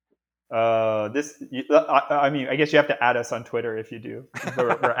 I mean, I guess you have to add us on Twitter if you do.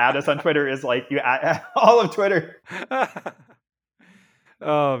 Or add us on Twitter is like you add all of Twitter.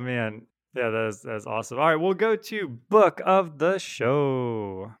 Oh man, yeah, that's awesome. All right, we'll go to book of the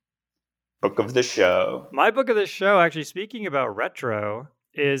show. Book of the show. My book of the show, actually, speaking about retro,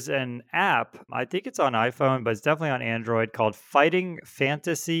 is an app. I think it's on iPhone, but it's definitely on Android called Fighting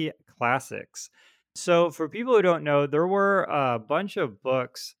Fantasy Classics. So, for people who don't know, there were a bunch of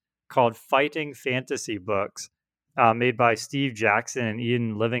books called Fighting Fantasy books made by Steve Jackson and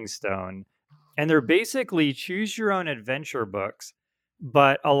Ian Livingstone. And they're basically choose your own adventure books,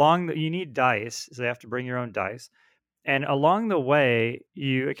 but you need dice. So, you have to bring your own dice. And along the way,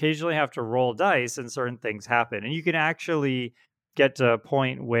 you occasionally have to roll dice and certain things happen. And you can actually get to a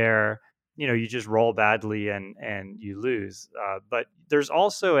point where, you just roll badly and you lose. But there's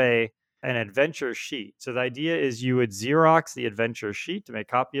also an adventure sheet. So the idea is you would Xerox the adventure sheet to make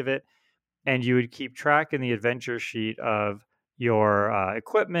a copy of it, and you would keep track in the adventure sheet of your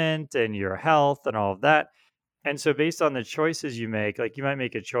equipment and your health and all of that. And so based on the choices you make, like you might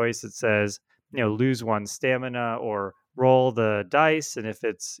make a choice that says, lose one stamina or roll the dice. And if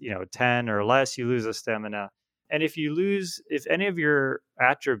it's, 10 or less, you lose a stamina. And if any of your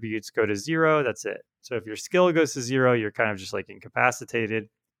attributes go to zero, that's it. So if your skill goes to zero, you're kind of just like incapacitated.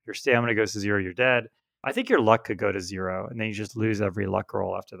 Your stamina goes to zero, you're dead. I think your luck could go to zero and then you just lose every luck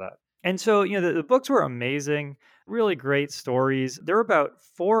roll after that. And so, the books were amazing, really great stories. There were about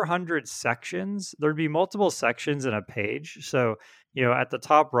 400 sections. There'd be multiple sections in a page. So, at the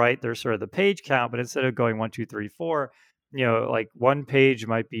top right, there's sort of the page count, but instead of going 1, 2, 3, 4, like one page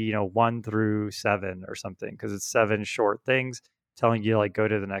might be, 1 through 7 or something, because it's 7 short things telling you, like, go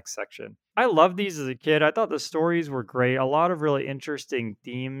to the next section. I loved these as a kid. I thought the stories were great. A lot of really interesting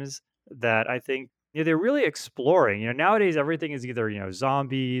themes that I think they're really exploring. Nowadays everything is either,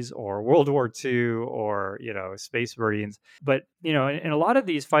 zombies or World War II or, Space Marines. But, in a lot of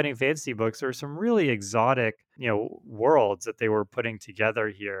these fighting fantasy books, there are some really exotic, worlds that they were putting together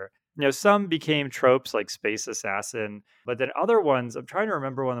here. Some became tropes like Space Assassin, but then other ones, I'm trying to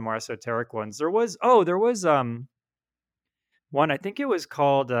remember one of the more esoteric ones. There was one, I think it was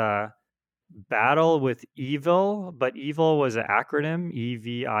called battle with evil, but evil was an acronym,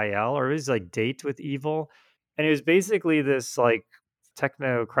 EVIL, or it was like date with evil. And it was basically this like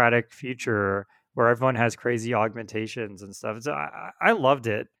technocratic future where everyone has crazy augmentations and stuff. So I loved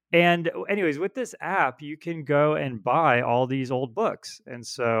it. And anyways, with this app, you can go and buy all these old books. And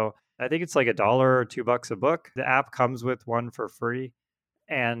so I think it's like a dollar or $2 a book. The app comes with one for free.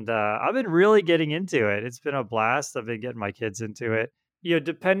 And I've been really getting into it. It's been a blast. I've been getting my kids into it.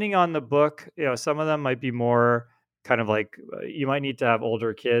 Depending on the book, some of them might be more kind of like you might need to have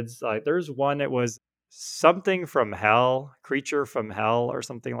older kids. Like there's one that was something from hell, creature from hell, or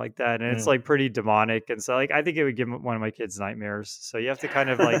something like that, and it's Mm. like pretty demonic. And so, like, I think it would give one of my kids nightmares. So you have to kind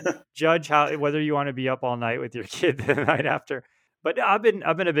of like judge how whether you want to be up all night with your kid the night after. But I've been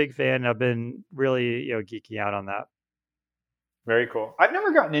a big fan. I've been really geeking out on that. Very cool. I've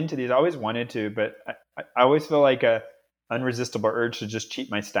never gotten into these. I always wanted to, but I always feel like a unresistible urge to just cheat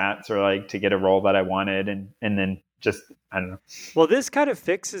my stats or like to get a role that I wanted and then just I don't know. Well, this kind of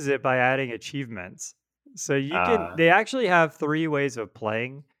fixes it by adding achievements. So Uh, they actually have three ways of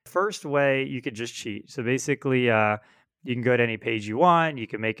playing. First way, you could just cheat. So basically, you can go to any page you want. You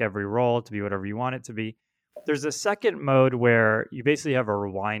can make every role to be whatever you want it to be. There's a second mode where you basically have a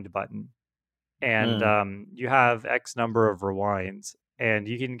rewind button, and mm. you have X number of rewinds, and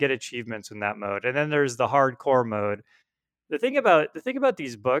you can get achievements in that mode. And then there's the hardcore mode. The thing about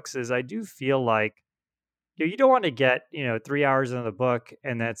these books is I do feel like you don't want to get 3 hours into the book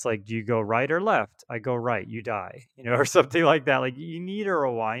and that's like, do you go right or left? I go right, you die, or something like that. Like you need a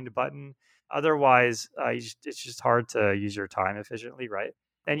rewind button, otherwise it's just hard to use your time efficiently, right?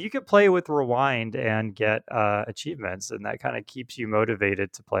 And you could play with rewind and get achievements, and that kind of keeps you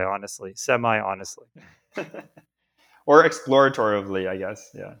motivated to play honestly, semi honestly. Or exploratorily, I guess.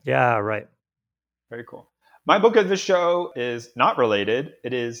 Yeah. Yeah, right. Very cool. My book of the show is not related.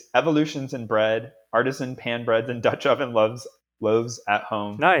 It is Evolutions in Bread, Artisan Pan Breads and Dutch Oven Loaves at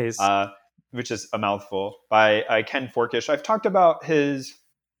Home, Nice. uh, which is a mouthful, by Ken Forkish. I've talked about his,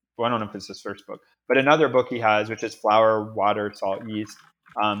 well, I don't know if it's his first book, but another book he has, which is Flour, Water, Salt, Yeast.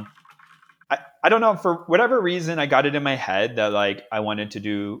 Um, I don't know, for whatever reason I got it in my head that like I wanted to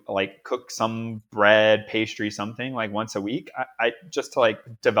do like cook some bread, pastry, something like once a week. I just to like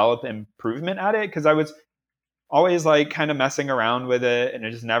develop improvement at it, because I was always like kind of messing around with it and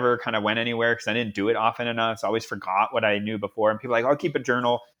it just never kind of went anywhere because I didn't do it often enough. So I always forgot what I knew before. And people are like, I'll keep a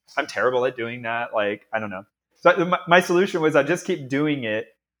journal. I'm terrible at doing that. Like, I don't know. So my solution was I just keep doing it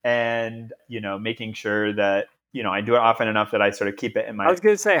and, making sure that, I do it often enough that I sort of keep it in I my, was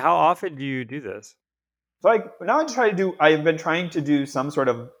going to say, how often do you do this? so like now I've been trying to do some sort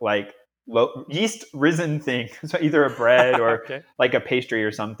of like yeast risen thing. So either a bread or Okay. like a pastry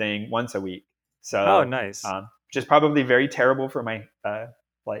or something once a week. Oh, So, nice. which is probably very terrible for my,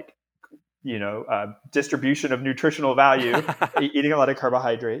 like, distribution of nutritional value, eating a lot of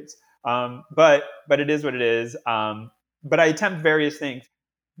carbohydrates. But it is what it is. But I attempt various things.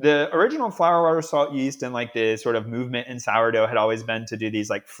 The original flour, water, salt, yeast, and like the sort of movement in sourdough had always been to do these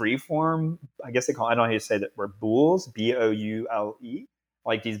like free form, I guess I don't know how you say that word, boules, Boule,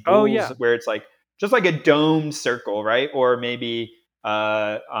 like these Oh, boules yeah. where it's like just like a domed circle, right? Or maybe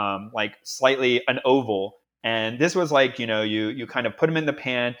like slightly an oval. And this was like, you kind of put them in the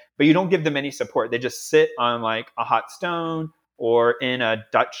pan, but you don't give them any support. They just sit on like a hot stone or in a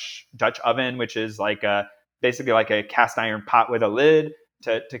Dutch oven, which is like basically like a cast iron pot with a lid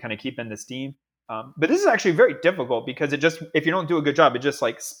to kind of keep in the steam. But this is actually very difficult because if you don't do a good job, it just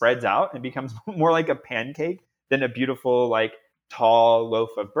like spreads out and becomes more like a pancake than a beautiful like tall loaf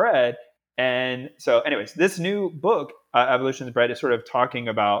of bread. And so, anyways, this new book, Evolution's Bread, is sort of talking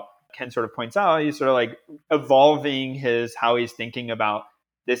about, Ken sort of points out, he's sort of like evolving how he's thinking about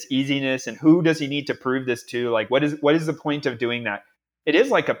this easiness and who does he need to prove this to? Like, what is the point of doing that? It is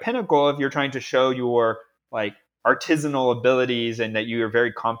like a pinnacle if you're trying to show your like artisanal abilities and that you are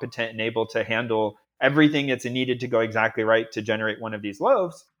very competent and able to handle everything that's needed to go exactly right to generate one of these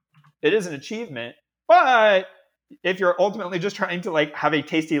loaves. It is an achievement. But if you're ultimately just trying to like have a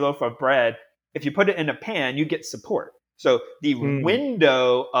tasty loaf of bread, if you put it in a pan, you get support. So the Mm.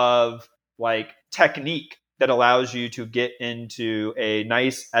 window of like technique that allows you to get into a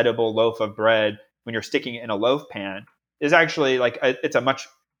nice edible loaf of bread when you're sticking it in a loaf pan is actually like it's a much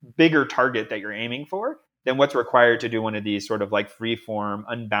bigger target that you're aiming for than what's required to do one of these sort of like free form,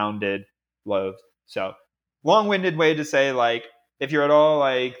 unbounded loaves. So long-winded way to say like if you're at all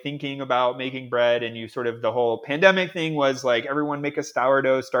like thinking about making bread and you sort of the whole pandemic thing was like everyone make a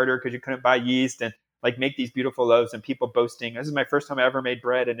sourdough starter because you couldn't buy yeast and like make these beautiful loaves and people boasting this is my first time I ever made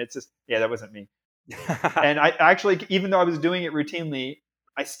bread and it's just yeah that wasn't me. And I actually even though I was doing it routinely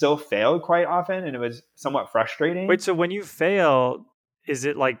I still failed quite often, and it was somewhat Wait, frustrating. so when you fail, is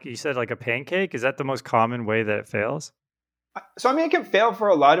it like you said, like a pancake? Is that the most common way that it fails? So I mean, it can fail for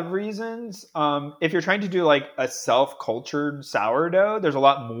a lot of reasons. If you're trying to do like a self-cultured sourdough, there's a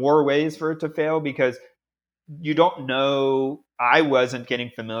lot more ways for it to fail because you don't know. I wasn't getting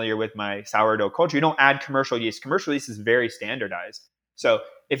familiar with my sourdough culture. You don't add commercial yeast. Commercial yeast is very standardized. So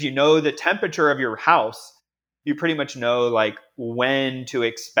if you know the temperature of your house, you pretty much know like when to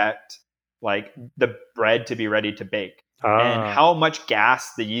expect like the bread to be ready to bake. And Ah, how much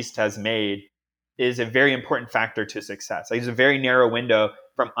gas the yeast has made is a very important factor to success. Like, there's a very narrow window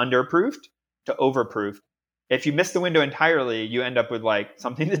from underproofed to overproofed. If you miss the window entirely, you end up with like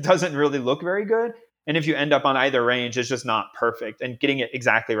something that doesn't really look very good. And if you end up on either range, it's just not perfect. And getting it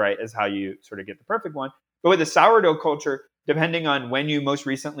exactly right is how you sort of get the perfect one. But with the sourdough culture, depending on when you most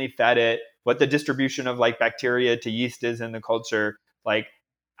recently fed it, what the distribution of like bacteria to yeast is in the culture, like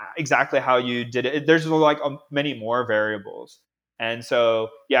exactly how you did it, there's like many more variables. And so,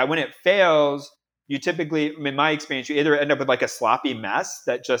 yeah, when it fails, you typically, in my experience, you either end up with like a sloppy mess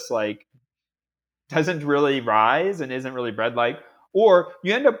that just like doesn't really rise and isn't really bread like, or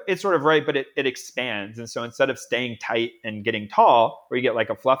you end up it's sort of right, but it expands. And so instead of staying tight and getting tall, where you get like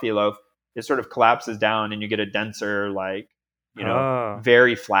a fluffy loaf, it sort of collapses down and you get a denser, like, oh.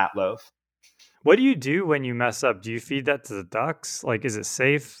 very flat loaf. What do you do when you mess up? Do you feed that to the ducks? Like, is it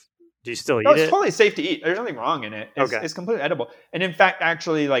safe? Do you still No, eat it's it? totally safe to eat. There's nothing wrong in it. Okay. It's completely edible. And in fact,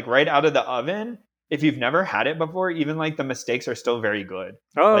 actually, like right out of the oven, if you've never had it before, even like the mistakes are still very good.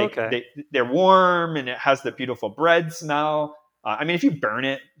 Oh, Like okay. they're warm and it has the beautiful bread smell. I mean, if you burn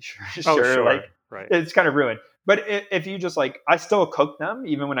it, sure, Oh, sure, like sure. Right. it's kind of ruined. But if you just like, I still cook them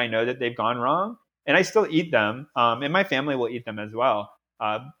even when I know that they've gone wrong, and I still eat them. And my family will eat them as well.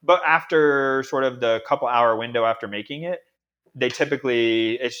 But after sort of the couple hour window after making it, they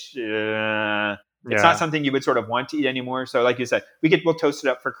typically it's not Yeah. something you would sort of want to eat anymore. So like you said, we'll toast it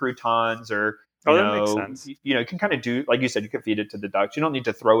up for croutons, or Oh, that makes sense. you can kind of do like you said, you can feed it to the ducks. You don't need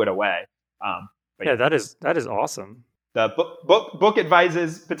to throw it away. But Yeah, yeah, that is awesome. the book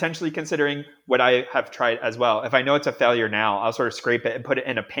advises potentially considering what I have tried as well. If I know it's a failure now, I'll sort of scrape it and put it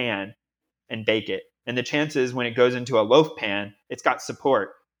in a pan and bake it. And the chances when it goes into a loaf pan, it's got support,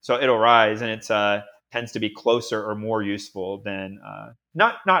 so it'll rise, and it's tends to be closer or more useful than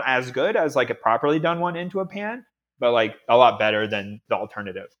not as good as like a properly done one into a pan, but like a lot better than the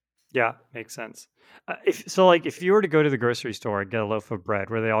alternative. Yeah, makes sense. If so, like if you were to go to the grocery store and get a loaf of bread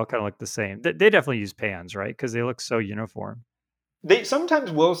where they all kind of look the same, they definitely use pans, right? Because they look so uniform. They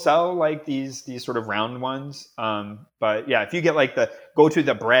sometimes will sell like these sort of round ones, but yeah, if you get like the go to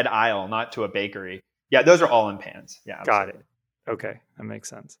the bread aisle, not to a bakery, yeah, those are all in pans. Yeah, Got it. absolutely. Okay, that makes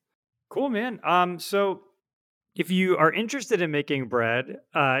sense. Cool, man. So if you are interested in making bread,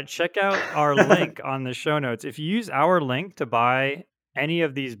 check out our link on the show notes. If you use our link to buy any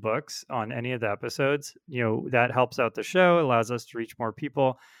of these books on any of the episodes, that helps out the show, allows us to reach more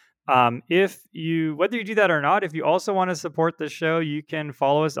people. If you, whether you do that or not, if you also want to support the show, you can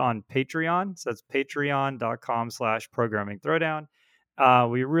follow us on Patreon. So that's patreon.com/programming throwdown.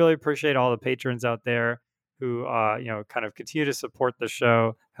 We really appreciate all the patrons out there who kind of continue to support the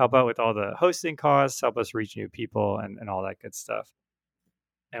show, help out with all the hosting costs, help us reach new people, and all that good stuff.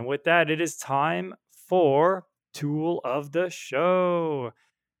 And with that, it is time for tool of the show.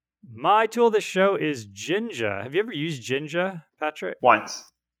 My tool of the show is Jinja. Have you ever used Jinja, Patrick? Once.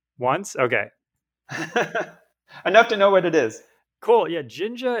 Once? Okay. Enough to know what it is. Cool. Yeah,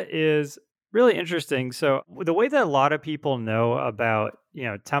 Jinja is really interesting. So the way that a lot of people know about,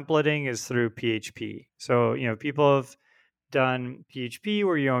 templating is through PHP. So, people have done PHP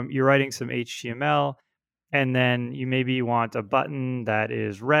where you're writing some HTML, and then you maybe want a button that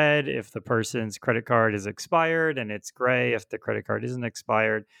is red if the person's credit card is expired, and it's gray if the credit card isn't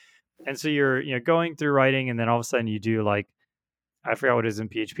expired. And so you're going through writing, and then all of a sudden you do like, I forgot what it is in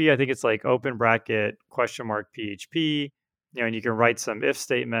PHP. I think it's like open bracket question mark PHP, and you can write some if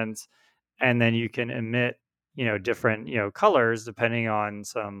statements, and then you can emit different colors depending on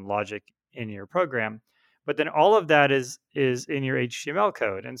some logic in your program. But then all of that is in your HTML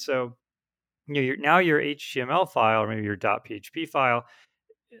code. And so now your HTML file, or maybe your .php file,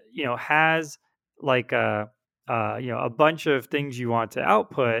 has like a bunch of things you want to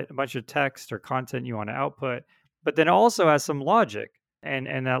output, a bunch of text or content you want to output, but then it also has some logic,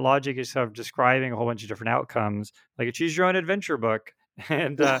 and that logic is sort of describing a whole bunch of different outcomes, like a choose your own adventure book.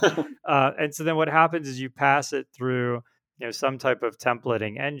 And so then what happens is you pass it through some type of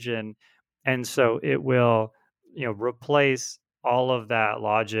templating engine, and so it will replace all of that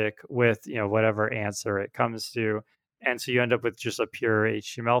logic with whatever answer it comes to. And so you end up with just a pure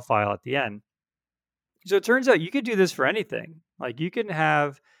HTML file at the end. So it turns out you could do this for anything. Like you can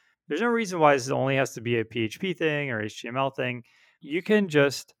have, there's no reason why this only has to be a PHP thing or HTML thing. You can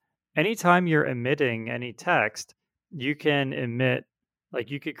just, anytime you're emitting any text, you can emit, like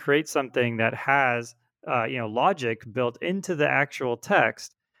you could create something that has, logic built into the actual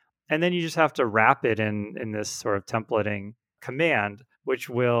text. And then you just have to wrap it in this sort of templating command, which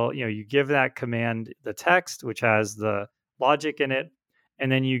will, you give that command the text, which has the logic in it,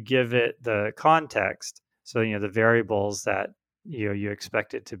 and then you give it the context. So, the variables that you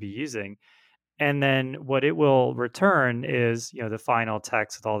expect it to be using. And then what it will return is, the final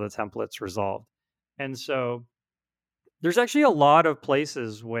text with all the templates resolved. And so there's actually a lot of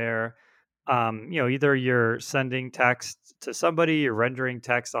places where, either you're sending text to somebody, you're rendering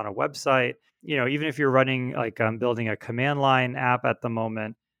text on a website, even if you're running like building a command line app at the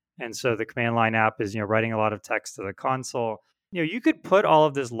moment. And so the command line app is, writing a lot of text to the console. You could put all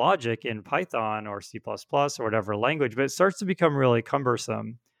of this logic in Python or C++ or whatever language, but it starts to become really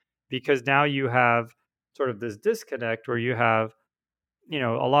cumbersome because now you have sort of this disconnect where you have, a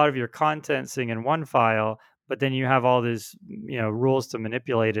lot of your content sitting in one file, but then you have all these, rules to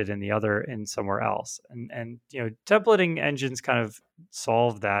manipulate it in the other in somewhere else. And templating engines kind of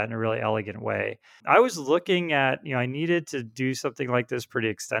solve that in a really elegant way. I was looking at, I needed to do something like this pretty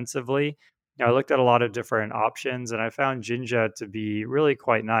extensively. I looked at a lot of different options and I found Jinja to be really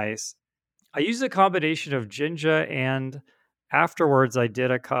quite nice. I used a combination of Jinja and afterwards I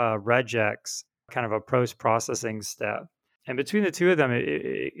did a regex, kind of a post processing step. And between the two of them,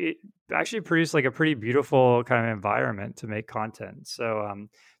 it actually produced like a pretty beautiful kind of environment to make content. So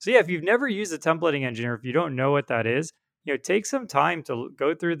yeah, if you've never used a templating engine or if you don't know what that is, take some time to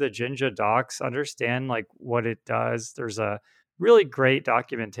go through the Jinja docs, understand like what it does. There's a really great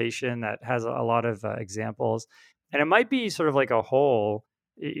documentation that has a lot of examples, and it might be sort of like a whole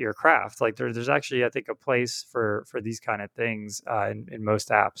your craft. Like there's actually, I think, a place for these kind of things in most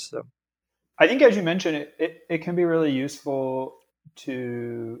apps. So I think, as you mentioned, it can be really useful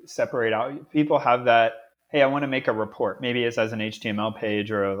to separate out. People have that, hey, I want to make a report. Maybe it's as an HTML page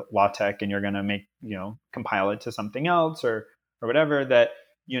or a LaTeX, and you're going to make, compile it to something else or whatever that,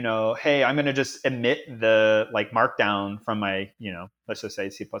 hey, I'm going to just emit the like markdown from my, let's just say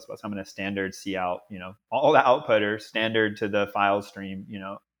C++. I'm going to standard C out, all the output are standard to the file stream,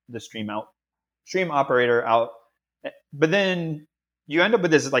 the stream operator out. But then you end up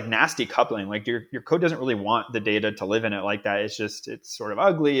with this like nasty coupling. Like your code doesn't really want the data to live in it like that. It's sort of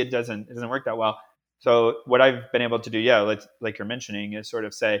ugly. It doesn't work that well. So what I've been able to do, like you're mentioning, is sort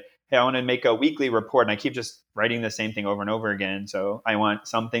of say, hey, I want to make a weekly report, and I keep just writing the same thing over and over again. So I want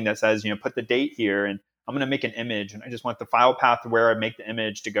something that says, put the date here, and I'm going to make an image, and I just want the file path where I make the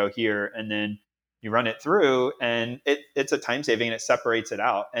image to go here, and then you run it through, and it's a time saving, and it separates it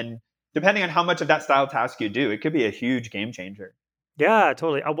out. And depending on how much of that style task you do, it could be a huge game changer. yeah,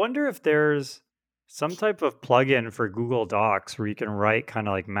 totally. I wonder if there's some type of plugin for Google Docs where you can write kind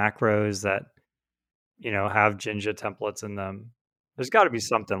of like macros that, have Jinja templates in them. There's got to be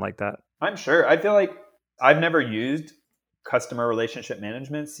something like that. I'm sure. I feel like I've never used customer relationship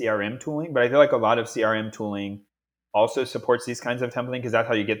management, CRM tooling, but I feel like a lot of CRM tooling also supports these kinds of templating because that's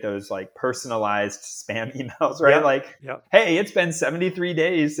how you get those like personalized spam emails, right? Yep. Like, Yep. hey, it's been 73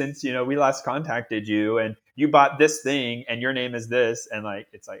 days since, we last contacted you and you bought this thing and your name is this. And like,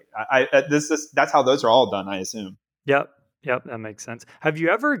 it's like, that's how those are all done, I assume. Yep. Yep. That makes sense. Have you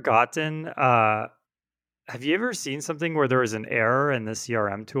ever seen something where there was an error in the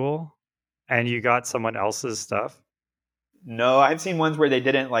CRM tool and you got someone else's stuff? No, I've seen ones where they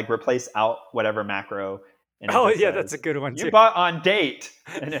didn't like replace out whatever macro and it Oh, just yeah, that's a says, good one you too. bought on date.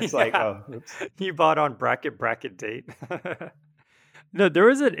 And it's like, Yeah. oh, oops. You bought on bracket date. No, there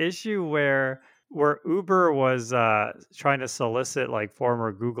was an issue where Uber was trying to solicit like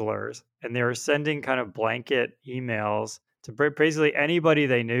former Googlers, and they were sending kind of blanket emails to basically anybody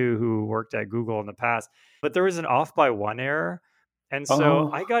they knew who worked at Google in the past. But there was an off by one error, and so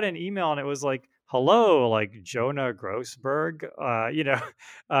Oh, I got an email and it was like, "Hello, like Jonah Grossberg,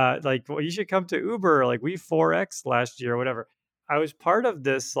 like well, you should come to Uber. Like we 4x last year, or whatever." I was part of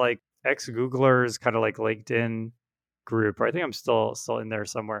this like ex Googlers kind of like LinkedIn group, or I think I'm still in there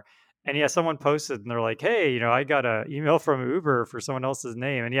somewhere. And yeah, someone posted and they're like, "Hey, I got an email from Uber for someone else's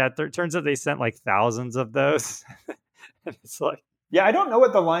name." And yeah, it turns out they sent like thousands of those. And it's like, yeah. I don't know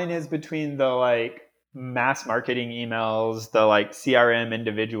what the line is between the like mass marketing emails, the like CRM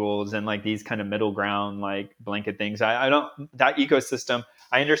individuals, and like these kind of middle ground like blanket things. I don't, that ecosystem.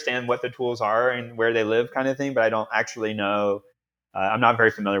 I understand what the tools are and where they live, kind of thing, but I don't actually know. I'm not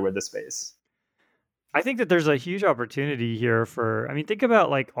very familiar with the space. I think that there's a huge opportunity here for, I mean, think about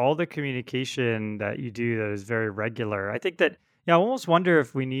like all the communication that you do that is very regular. I think that, yeah, I almost wonder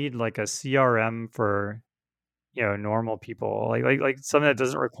if we need like a CRM for, normal people, like something that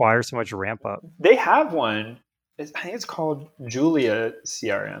doesn't require so much ramp up. They have one. I think it's called Julia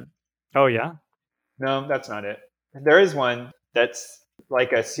CRM. Oh, yeah. No, that's not it. There is one that's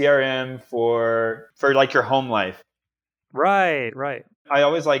like a CRM for like your home life. Right, right. I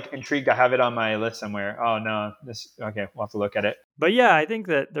always like intrigued. I have it on my list somewhere. Oh no, this okay. We'll have to look at it. But yeah, I think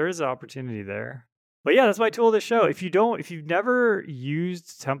that there is an opportunity there. But yeah, that's my tool of the show. If you've never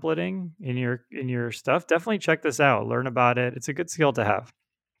used templating in your stuff, definitely check this out. Learn about it. It's a good skill to have.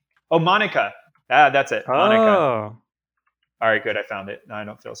 Oh, Monica. Ah, that's it. Monica. Oh, All right, good. I found it. Now I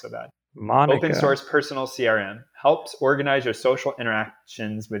don't feel so bad. Open Monica. source personal CRM helps organize your social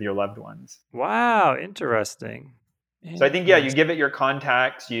interactions with your loved ones. Wow, interesting. So I think, yeah, you give it your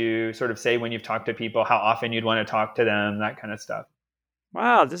contacts, you sort of say when you've talked to people, how often you'd want to talk to them, that kind of stuff.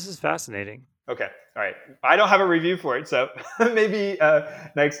 Wow, this is fascinating. Okay. All right. I don't have a review for it, so maybe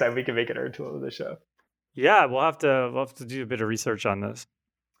next time we can make it our tool of the show. Yeah, we'll have to do a bit of research on this.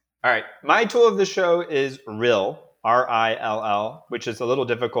 All right. My tool of the show is Rill, Rill, which is a little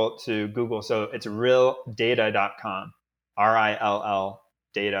difficult to Google. So it's rildata.com, Rill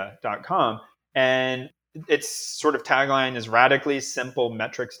data.com. And its sort of tagline is radically simple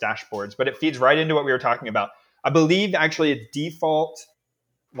metrics dashboards, but it feeds right into what we were talking about. I believe actually its default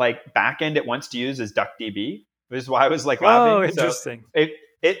like backend it wants to use is DuckDB. This is why I was like Oh, laughing. So interesting.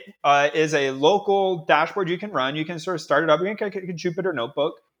 it is a local dashboard you can run. You can sort of start it up. You can get a Jupyter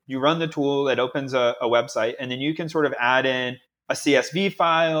notebook. You run the tool. It opens a website, and then you can sort of add in a CSV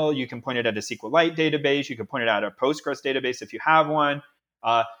file. You can point it at a SQLite database. You can point it at a Postgres database if you have one.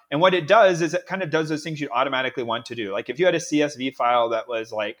 And what it does is it kind of does those things you'd automatically want to do. Like if you had a CSV file that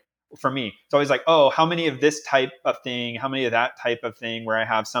was like, for me, it's always like, oh, how many of this type of thing, how many of that type of thing, where I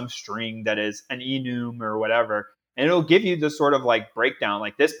have some string that is an enum or whatever. And it'll give you this sort of like breakdown,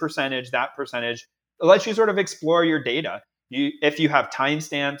 like this percentage, that percentage. It lets you sort of explore your data. If you have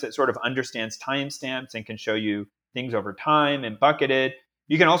timestamps, it sort of understands timestamps and can show you things over time and bucketed.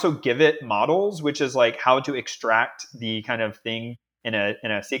 You can also give it models, which is like how to extract the kind of thing in a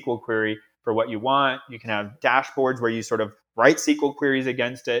SQL query for what you want. You can have dashboards where you sort of write SQL queries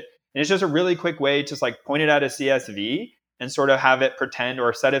against it. And it's just a really quick way to just like point it at a CSV and sort of have it pretend, or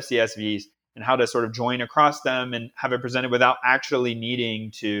a set of CSVs, and how to sort of join across them and have it presented without actually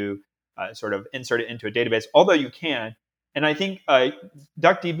needing to sort of insert it into a database, although you can. And I think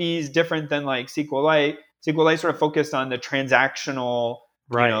DuckDB is different than like SQLite. SQLite sort of focused on the transactional,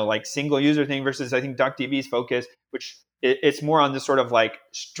 Right. like single user thing, versus I think DuckDB's focus, which it's more on this sort of like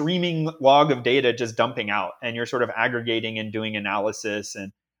streaming log of data just dumping out, and you're sort of aggregating and doing analysis.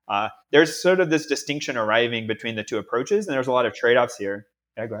 And there's sort of this distinction arriving between the two approaches, and there's a lot of trade-offs here.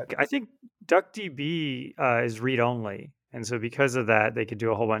 Yeah, go ahead. I think DuckDB is read only. And so because of that, they could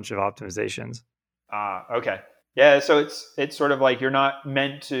do a whole bunch of optimizations. Okay. Yeah, so it's sort of like you're not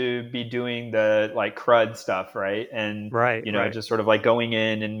meant to be doing the like CRUD stuff, right? And Right, right. just sort of like going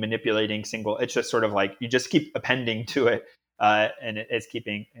in and manipulating single. It's just sort of like you just keep appending to it, and it's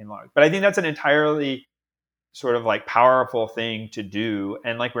keeping in log. But I think that's an entirely sort of like powerful thing to do.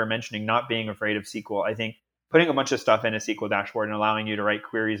 And like we were mentioning, not being afraid of SQL. I think putting a bunch of stuff in a SQL dashboard and allowing you to write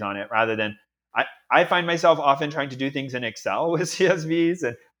queries on it, rather than I find myself often trying to do things in Excel with CSVs,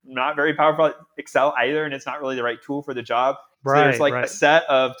 and not very powerful at Excel either, and it's not really the right tool for the job. So there's Right, like a right. set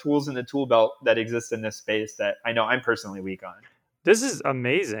of tools in the tool belt that exists in this space that I know I'm personally weak on. This is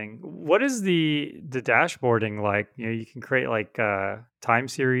amazing. What is the dashboarding like? You can create like time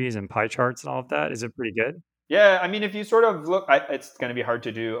series and pie charts and all of that. Is it pretty good? Yeah, I mean, if you sort of look, it's going to be hard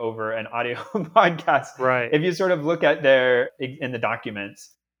to do over an audio podcast. Right. If you sort of look at their in the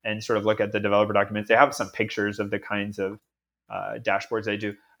documents and sort of look at the developer documents, they have some pictures of the kinds of dashboards they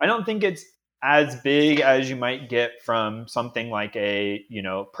do. I don't think it's as big as you might get from something like a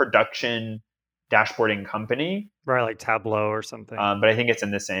production dashboarding company, Right, like Tableau or something. but I think it's in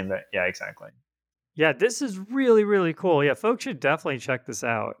the same. But yeah, exactly. Yeah, this is really, really cool. Yeah, folks should definitely check this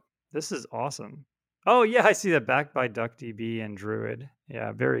out. This is awesome. Oh, yeah, I see that, backed by DuckDB and Druid.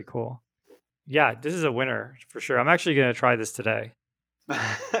 Yeah, very cool. Yeah, this is a winner for sure. I'm actually going to try this today.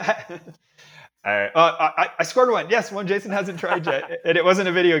 All right. I scored one. Yes, one Jason hasn't tried yet, and it wasn't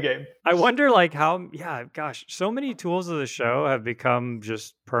a video game. I wonder, like, how, yeah, gosh, so many tools of the show have become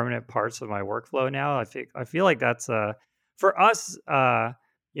just permanent parts of my workflow now. I feel like that's for us,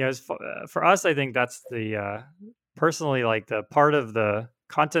 for us, I think that's the personally, like, the part of the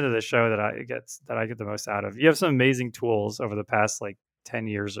content of the show that I get the most out of. You have some amazing tools over the past like 10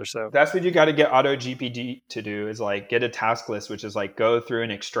 years or so. That's what you got to get Auto GPD to do, is like get a task list, which is like go through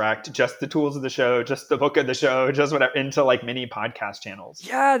and extract just the tools of the show, just the book of the show, just whatever, into like mini podcast channels.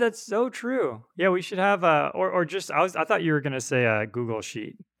 Yeah, that's so true. Yeah, we should have or just I thought you were gonna say a Google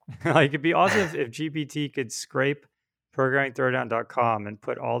Sheet. Like it'd be awesome if GPT could scrape programmingthrowdown.com and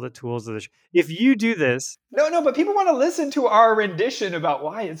put all the tools of the if you do this. No, but people want to listen to our rendition about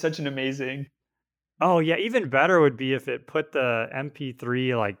why it's such an amazing. Oh yeah, even better would be if it put the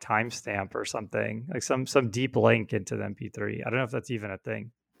MP3 like timestamp or something, like some deep link into the MP3. I don't know if that's even a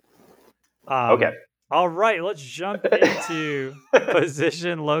thing. Okay. All right, let's jump into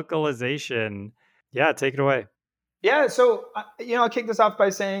position localization. Yeah, take it away. Yeah, so I'll kick this off by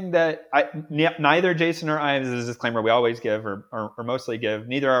saying that neither Jason or I, this is a disclaimer we always give or mostly give,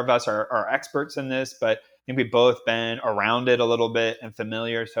 neither of us are experts in this, but I think we've both been around it a little bit and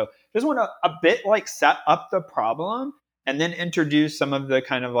familiar. So just want to a bit like set up the problem and then introduce some of the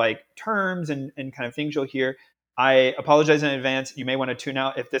kind of like terms and kind of things you'll hear. I apologize in advance. You may want to tune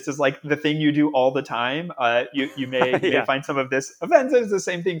out if this is like the thing you do all the time. You may find some of this offensive. It's the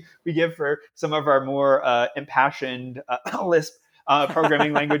same thing we give for some of our more impassioned Lisp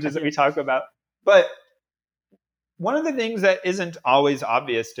programming languages that we talk about. But one of the things that isn't always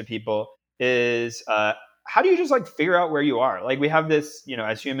obvious to people is how do you just like figure out where you are? Like we have this,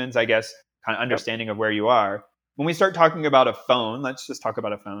 as humans, I guess, kind of understanding of where you are. When we start talking about a phone, let's just talk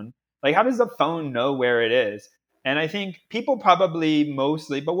about a phone. Like how does the phone know where it is? And I think people probably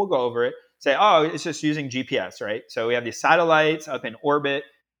mostly, but we'll go over it, say, oh, it's just using GPS, right? So we have these satellites up in orbit.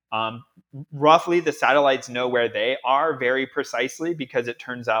 Roughly, the satellites know where they are very precisely because it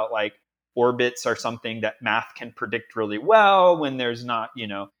turns out like orbits are something that math can predict really well when there's not,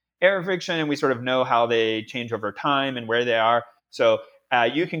 air friction, and we sort of know how they change over time and where they are. So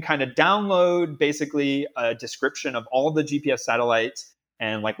you can kind of download basically a description of all the GPS satellites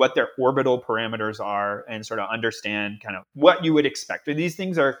and like what their orbital parameters are and sort of understand kind of what you would expect. These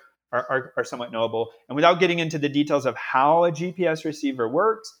things are somewhat knowable. And without getting into the details of how a GPS receiver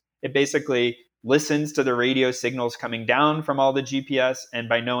works, it basically listens to the radio signals coming down from all the GPS. And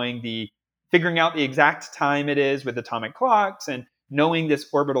by figuring out the exact time it is with atomic clocks and knowing this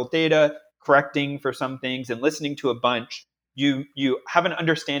orbital data, correcting for some things and listening to a bunch, you have an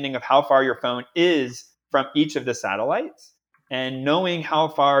understanding of how far your phone is from each of the satellites. And knowing how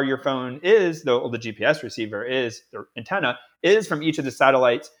far your phone is, the GPS receiver is, the antenna is from each of the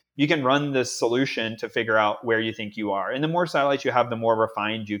satellites, you can run this solution to figure out where you think you are. And the more satellites you have, the more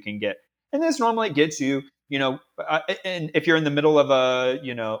refined you can get. And this normally gets you, and if you're in the middle of a,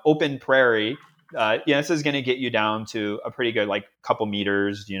 open prairie, this is going to get you down to a pretty good, like couple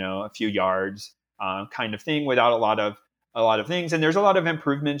meters, a few yards kind of thing without a lot of things. And there's a lot of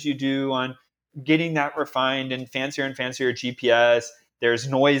improvements you do on getting that refined and fancier GPS. There's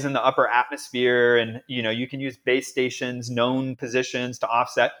noise in the upper atmosphere, and you can use base stations, known positions to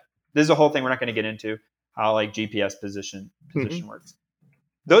offset. This is a whole thing we're not going to get into, how like GPS position works.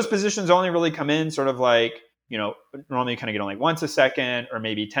 Those positions only really come in sort of like, normally you kind of get on like once a second or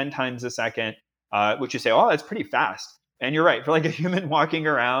maybe 10 times a second, which you say, oh, that's pretty fast. And you're right, for like a human walking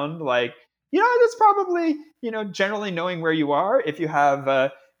around, like, that's probably, generally knowing where you are. If you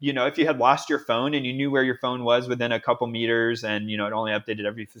have if you had lost your phone and you knew where your phone was within a couple meters and, it only updated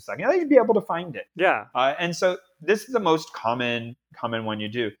every few seconds, you'd be able to find it. Yeah. And so this is the most common one you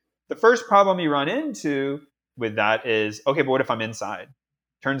do. The first problem you run into with that is, okay, but what if I'm inside?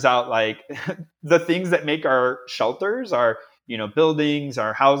 Turns out like the things that make our shelters, our, buildings,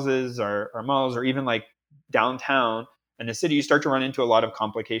 our houses, our malls, or even like downtown in the city, you start to run into a lot of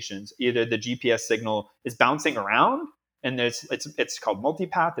complications. Either the GPS signal is bouncing around, and it's called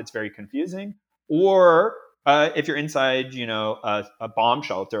multipath. It's very confusing. Or if you're inside, a bomb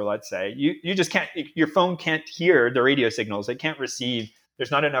shelter, let's say, you just can't. Your phone can't hear the radio signals. It can't receive.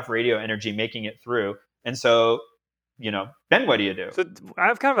 There's not enough radio energy making it through. And so, then what do you do? So I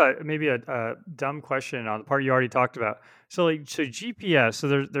have kind of maybe a dumb question on the part you already talked about. So GPS.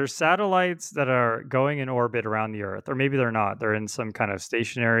 So there's satellites that are going in orbit around the Earth, or maybe they're not. They're in some kind of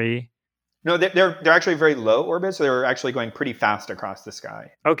stationary. No, they're actually very low orbit, so they're actually going pretty fast across the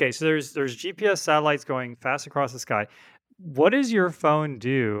sky. Okay, so there's GPS satellites going fast across the sky. What does your phone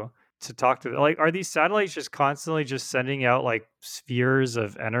do to talk to them? Like, are these satellites just constantly just sending out like spheres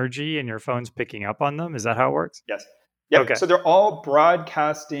of energy, and your phone's picking up on them? Is that how it works? Yes. Yep. Okay. So they're all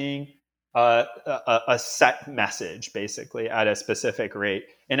broadcasting a set message basically at a specific rate.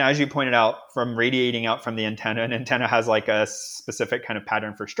 And as you pointed out, from radiating out from the antenna, an antenna has like a specific kind of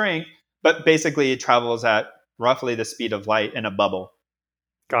pattern for strength. But basically, it travels at roughly the speed of light in a bubble.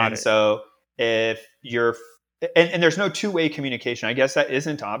 Got it. And so if your and there's no two-way communication. I guess that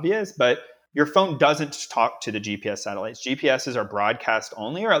isn't obvious, but your phone doesn't talk to the GPS satellites. GPSs are broadcast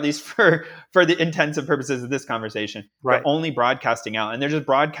only, or at least for the intents and purposes of this conversation, they're Right. only broadcasting out, and they're just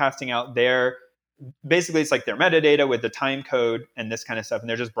broadcasting out their basically it's like their metadata with the time code and this kind of stuff, and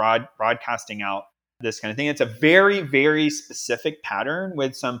they're just broadcasting out this kind of thing. It's a very, very specific pattern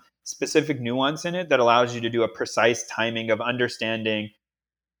with some specific nuance in it that allows you to do a precise timing of understanding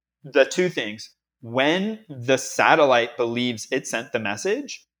the two things: when the satellite believes it sent the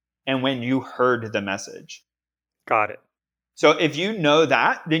message and when you heard the message. Got it. So if you know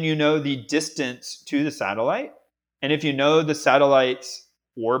that, then you know the distance to the satellite. And if you know the satellite's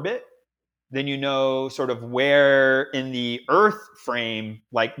orbit, then you know sort of where in the Earth frame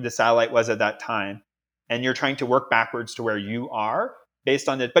like the satellite was at that time. And you're trying to work backwards to where you are based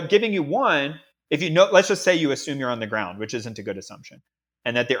on it. But giving you one, if you know, let's just say you assume you're on the ground, which isn't a good assumption,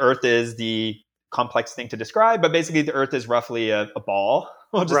 and that the Earth is the complex thing to describe, but basically the Earth is roughly a ball.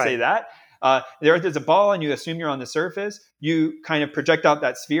 We'll just say Right. that. The Earth is a ball, and you assume you're on the surface. You kind of project out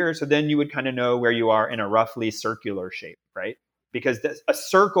that sphere, so then you would kind of know where you are in a roughly circular shape, right? Because a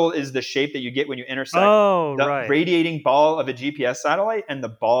circle is the shape that you get when you intersect Oh, the right. radiating ball of a GPS satellite and the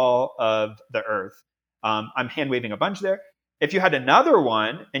ball of the Earth. I'm hand waving a bunch there. If you had another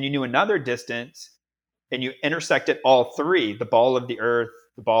one and you knew another distance and you intersected all three, the ball of the Earth,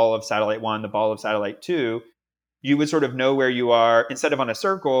 the ball of satellite one, the ball of satellite two, you would sort of know where you are instead of on a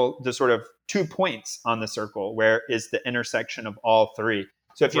circle, the sort of 2 points on the circle, where is the intersection of all three.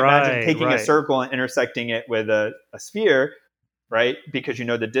 So if you imagine Right. taking a Right. circle and intersecting it with a sphere, right? Because you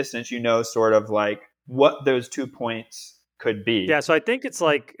know the distance, you know sort of like what those 2 points could be. Yeah, so I think it's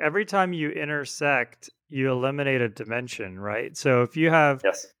like every time you intersect, you eliminate a dimension, right? So if you have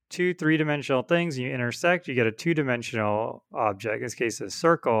Yes. two three-dimensional things and you intersect, you get a two-dimensional object, in this case, a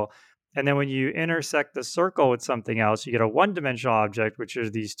circle. And then when you intersect the circle with something else, you get a one-dimensional object, which are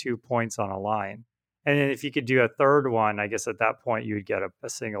these 2 points on a line. And then if you could do a third one, I guess at that point you would get a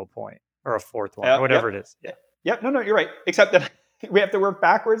single point or a fourth one or whatever Yep. it is. Yeah. Yep. No, you're right. Except that we have to work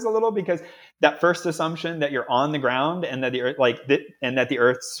backwards a little because that first assumption that you're on the ground and that the earth, and that the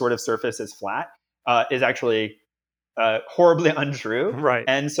Earth's sort of surface is flat, is actually horribly untrue. Right.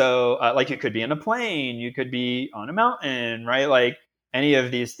 And so, like, you could be in a plane, you could be on a mountain, right? Like any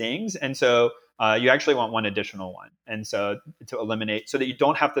of these things. And so, you actually want one additional one. And so, to eliminate, so that you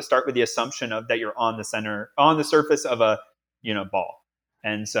don't have to start with the assumption of that you're on the surface of a, ball.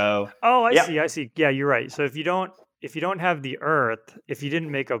 And so, Oh, I yeah, see, I see. Yeah, you're right. So if you don't have the earth, if you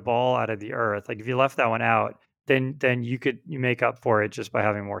didn't make a ball out of the earth, like if you left that one out, then you make up for it just by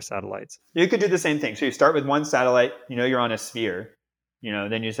having more satellites. you could do the same thing. So you start with one satellite, you're on a sphere,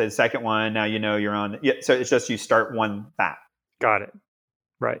 then you say the second one, now you're on, yeah. So it's just you start one back. Got it.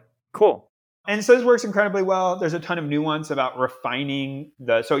 Right. Cool. And so this works incredibly well. There's a ton of nuance about refining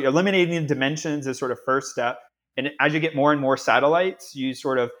so eliminating the dimensions is sort of first step. And as you get more and more satellites, you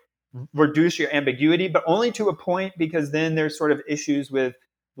sort of reduce your ambiguity, but only to a point, because then there's sort of issues with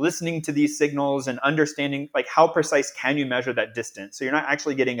listening to these signals and understanding like how precise can you measure that distance. So you're not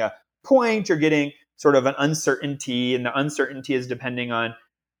actually getting a point, you're getting sort of an uncertainty, and the uncertainty is depending on,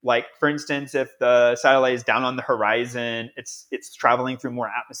 like, for instance, if the satellite is down on the horizon, it's traveling through more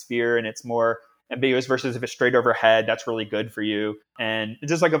atmosphere and it's more ambiguous, versus if it's straight overhead, that's really good for you. And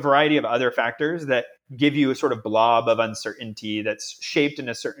just like a variety of other factors that give you a sort of blob of uncertainty that's shaped in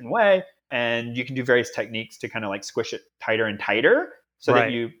a certain way. And you can do various techniques to kind of like squish it tighter and tighter so that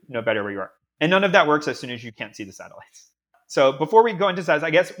Right. you know better where you are. And none of that works as soon as you can't see the satellites. So before we go into satellites, I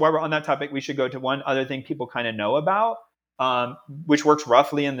guess while we're on that topic, we should go to one other thing people kind of know about, which works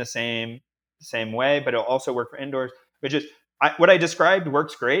roughly in the same way, but it'll also work for indoors, which is what I described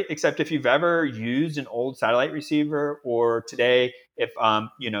works great, except if you've ever used an old satellite receiver, or today, if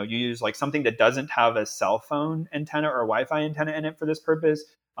you use like something that doesn't have a cell phone antenna or a Wi-Fi antenna in it for this purpose.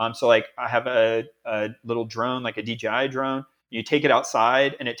 So like I have a little drone, like a DJI drone. You take it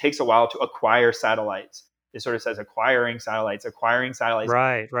outside, and it takes a while to acquire satellites. It sort of says acquiring satellites.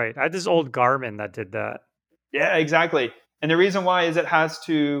 Right. Right. I had this old Garmin that did that. Yeah, exactly. And the reason why is it has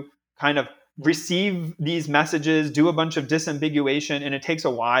to kind of receive these messages, do a bunch of disambiguation, and it takes a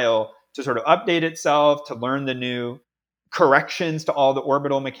while to sort of update itself, to learn the new corrections to all the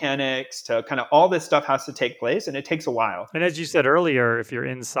orbital mechanics, to kind of all this stuff has to take place, and it takes a while. And as you said earlier, if you're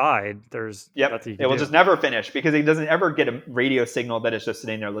inside, there's Yep, nothing you it can will do. just never finish because it doesn't ever get a radio signal that it's just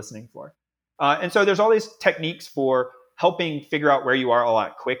sitting there listening for. And so there's all these techniques for helping figure out where you are a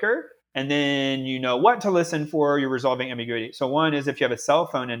lot quicker. And then you know what to listen for, you're resolving ambiguity. So one is if you have a cell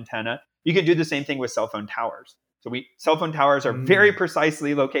phone antenna, you can do the same thing with cell phone towers. So cell phone towers are very Mm.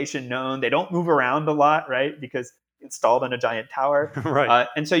 precisely location known. They don't move around a lot, right? Because installed on a giant tower. Right.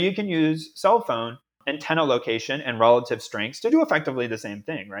 And so you can use cell phone antenna location and relative strengths to do effectively the same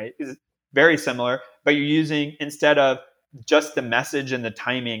thing, right? It's very similar, but you're using, instead of just the message and the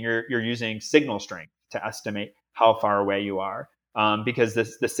timing, you're using signal strength to estimate how far away you are, because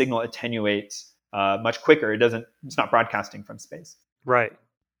the signal attenuates much quicker. It's not broadcasting from space. Right.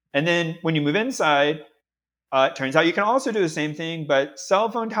 And then when you move inside, it turns out you can also do the same thing, but cell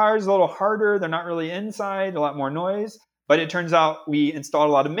phone towers are a little harder. They're not really inside, a lot more noise. But it turns out we installed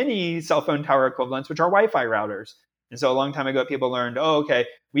a lot of mini cell phone tower equivalents, which are Wi-Fi routers. And so a long time ago, people learned, oh, okay,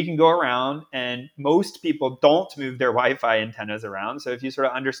 we can go around, and most people don't move their Wi-Fi antennas around. So if you sort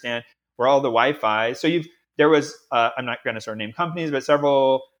of understand where all the Wi-Fi, there was, I'm not going to sort of name companies, but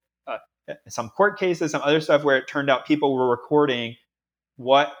several, some court cases, some other stuff where it turned out people were recording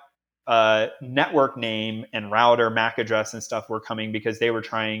what network name and router MAC address and stuff were coming, because they were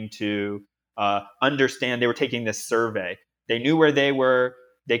trying to understand. They were taking this survey. They knew where they were.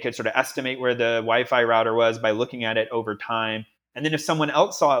 They could sort of estimate where the Wi-Fi router was by looking at it over time. And then if someone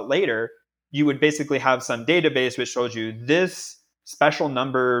else saw it later, you would basically have some database which shows you this special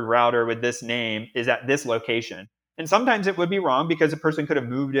number router with this name is at this location. And sometimes it would be wrong because a person could have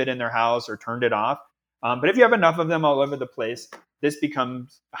moved it in their house or turned it off. But if you have enough of them all over the place, this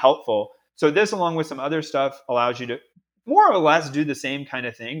becomes helpful. So this, along with some other stuff, allows you to more or less do the same kind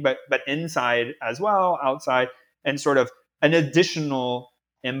of thing, but inside as well, outside, and sort of an additional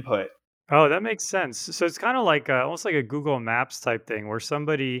input. Oh, that makes sense. So it's kind of like almost like a Google Maps type thing where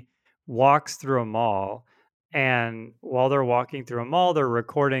somebody walks through a mall, and while they're walking through a mall, they're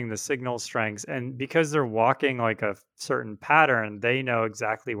recording the signal strengths. And because they're walking like a certain pattern, they know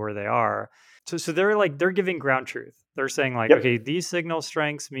exactly where they are. So they're giving ground truth. They're saying like, Yep. okay, these signal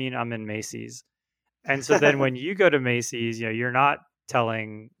strengths mean I'm in Macy's. And so then when you go to Macy's, you're not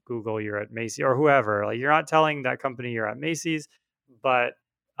telling Google you're at Macy's or whoever, like you're not telling that company you're at Macy's, but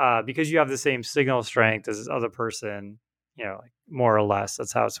because you have the same signal strength as this other person, like more or less,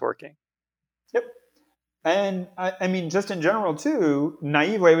 that's how it's working. Yep. And I mean, just in general too,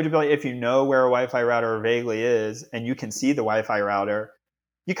 naive way would be like, if you know where a Wi-Fi router vaguely is and you can see the Wi-Fi router,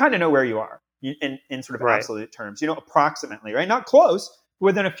 you kind of know where you are in sort of Right. absolute terms. You know, approximately, right? Not close,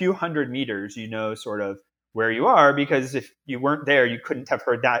 within a few hundred meters, you know, sort of where you are, because if you weren't there, you couldn't have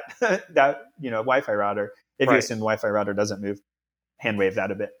heard that Wi-Fi router. If you Right. assume the Wi-Fi router doesn't move, hand wave that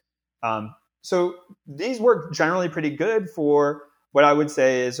a bit. So these work generally pretty good for what I would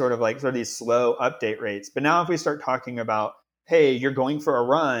say is sort of these slow update rates. But now if we start talking about, hey, you're going for a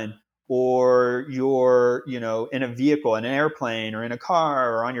run, or you're, in a vehicle, in an airplane, or in a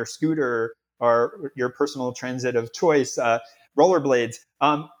car, or on your scooter, or your personal transit of choice, rollerblades,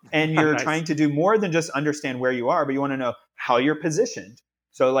 and you're Nice. trying to do more than just understand where you are, but you want to know how you're positioned.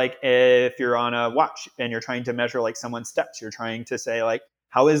 So like if you're on a watch and you're trying to measure like someone's steps, you're trying to say like,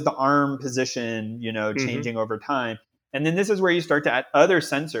 how is the arm position, Hmm. changing over time? And then this is where you start to add other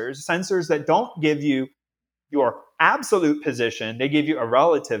sensors that don't give you your absolute position, they give you a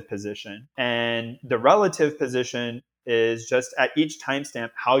relative position. And the relative position is just at each timestamp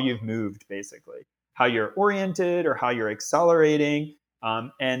how you've moved, basically, how you're oriented or how you're accelerating.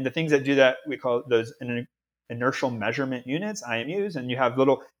 And the things that do that, we call those inertial measurement units, IMUs. And you have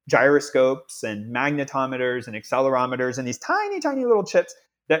little gyroscopes and magnetometers and accelerometers and these tiny, tiny little chips.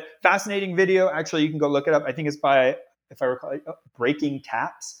 That fascinating video, actually, you can go look it up. I think it's by, if I recall, Breaking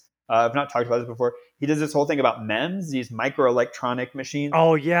Taps. I've not talked about this before. He does this whole thing about MEMS, these microelectronic machines.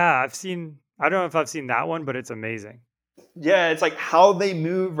 Oh yeah, I don't know if I've seen that one, but it's amazing. Yeah, it's like how they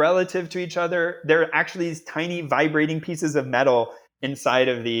move relative to each other. There are actually these tiny vibrating pieces of metal inside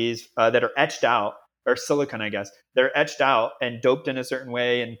of these that are etched out, or silicon, I guess. They're etched out and doped in a certain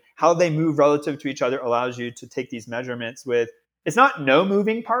way, and how they move relative to each other allows you to take these measurements with, it's not no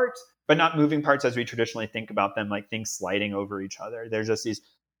moving parts, but not moving parts as we traditionally think about them, like things sliding over each other. There's just these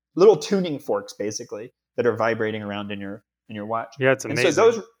little tuning forks, basically, that are vibrating around in your watch. Yeah, it's And so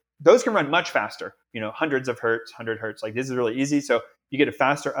amazing. those can run much faster, hundreds of hertz, 100 hertz. Like this is really easy. So you get a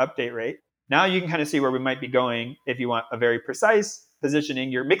faster update rate. Now you can kind of see where we might be going. If you want a very precise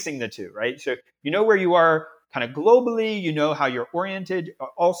positioning, you're mixing the two, right? So you know where you are kind of globally, you know how you're oriented,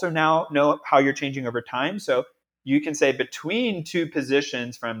 also now know how you're changing over time. So you can say between two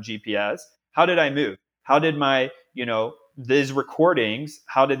positions from GPS, how did I move? How did my, these recordings,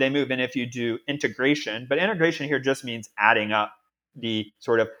 how did they move? And if you do integration, but integration here just means adding up the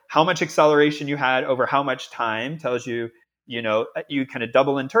sort of how much acceleration you had over how much time, tells you, you kind of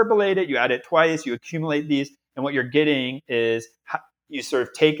double interpolate it, you add it twice, you accumulate these. And what you're getting is you sort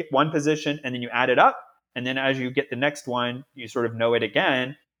of take one position and then you add it up. And then as you get the next one, you sort of know it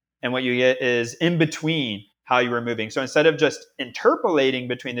again. And what you get is in between how you were moving. So instead of just interpolating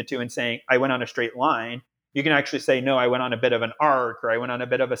between the two and saying, I went on a straight line, you can actually say, no, I went on a bit of an arc, or I went on a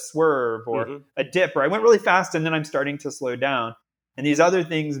bit of a swerve or Hmm. a dip, or I went really fast and then I'm starting to slow down. And these other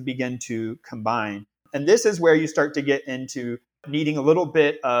things begin to combine. And this is where you start to get into needing a little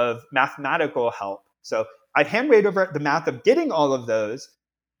bit of mathematical help. So I've hand waved over the math of getting all of those,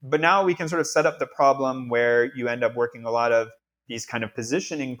 but now we can sort of set up the problem where you end up working a lot of these kind of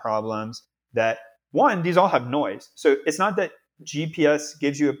positioning problems that, one, these all have noise. So it's not that GPS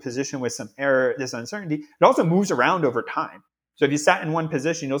gives you a position with some error, this uncertainty. It also moves around over time. So if you sat in one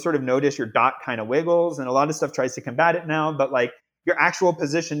position, you'll sort of notice your dot kind of wiggles, and a lot of stuff tries to combat it now, but like your actual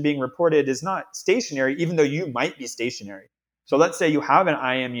position being reported is not stationary, even though you might be stationary. So let's say you have an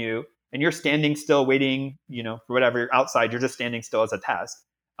IMU and you're standing still waiting, for whatever, you're outside, you're just standing still as a test.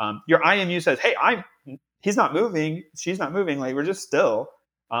 Your IMU says, hey, he's not moving, she's not moving, like we're just still.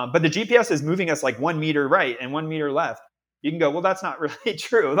 But the GPS is moving us like 1 meter right and 1 meter left. You can go, well, that's not really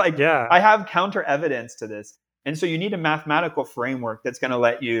true. Like Yeah. I have counter evidence to this. And so you need a mathematical framework that's going to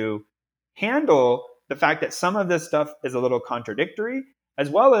let you handle the fact that some of this stuff is a little contradictory, as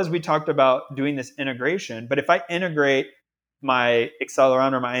well as we talked about doing this integration. But if I integrate my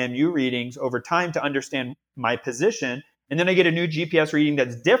accelerometer or my IMU readings over time to understand my position, and then I get a new GPS reading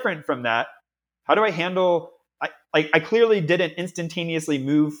that's different from that, how do I handle? I clearly didn't instantaneously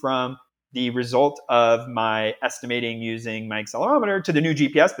move from the result of my estimating using my accelerometer to the new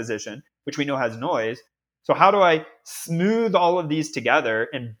GPS position, which we know has noise. So how do I smooth all of these together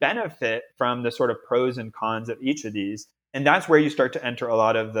and benefit from the sort of pros and cons of each of these? And that's where you start to enter a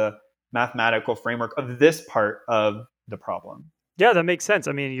lot of the mathematical framework of this part of the problem. Yeah, that makes sense.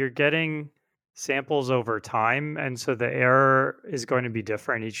 I mean, you're getting samples over time, and so the error is going to be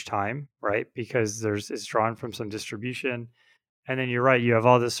different each time, right? Because it's drawn from some distribution. And then you're right, you have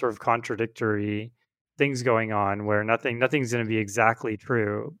all this sort of contradictory things going on where nothing's going to be exactly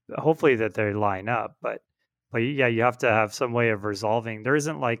true. Hopefully that they line up, but yeah, you have to have some way of resolving. There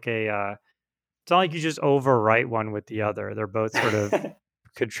isn't like it's not like you just overwrite one with the other. They're both sort of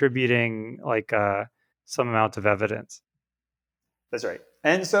contributing like some amount of evidence. That's right.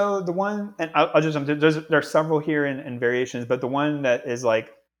 And so the one, and I'll just, there's several here in variations, but the one that is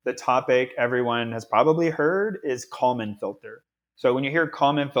like the topic everyone has probably heard is Kalman filter. So when you hear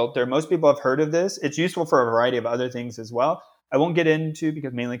Kalman filter, most people have heard of this. It's useful for a variety of other things as well. I won't get into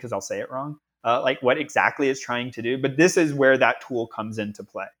mainly because I'll say it wrong, like what exactly it's trying to do. But this is where that tool comes into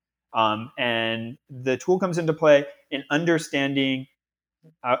play. And the tool comes into play in understanding.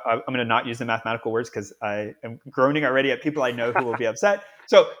 I'm going to not use the mathematical words because I am groaning already at people I know who will be upset.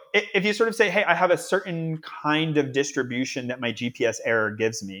 So if you sort of say, hey, I have a certain kind of distribution that my GPS error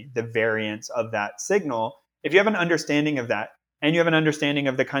gives me, the variance of that signal, if you have an understanding of that and you have an understanding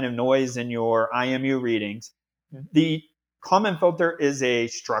of the kind of noise in your IMU readings, the Kalman filter is a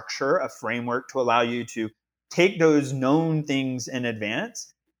structure, a framework to allow you to take those known things in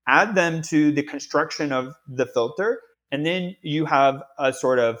advance, add them to the construction of the filter, and then you have a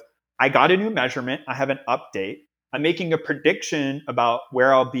sort of, I got a new measurement, I have an update. I'm making a prediction about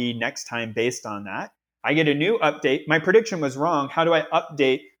where I'll be next time based on that. I get a new update. My prediction was wrong. How do I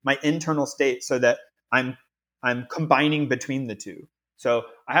update my internal state so that I'm combining between the two? So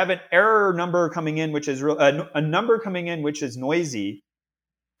I have an error number coming in, which is a number coming in, which is noisy.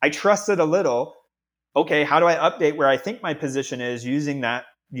 I trust it a little. Okay, how do I update where I think my position is using that,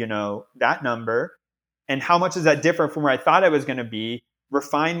 that number? And how much does that differ from where I thought I was going to be?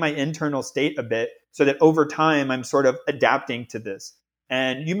 Refine my internal state a bit so that over time I'm sort of adapting to this.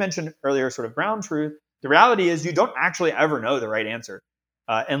 And you mentioned earlier sort of ground truth. The reality is you don't actually ever know the right answer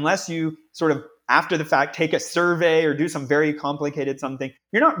unless you sort of after the fact take a survey or do some very complicated something.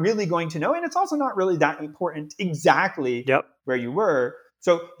 You're not really going to know. And it's also not really that important exactly Yep. where you were.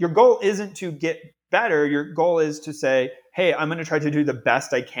 So your goal isn't to get better. Your goal is to say, hey, I'm going to try to do the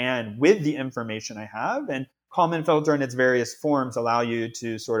best I can with the information I have. And Kalman filter in its various forms allow you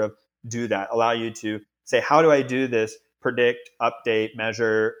to sort of do that, allow you to say, how do I do this? Predict, update,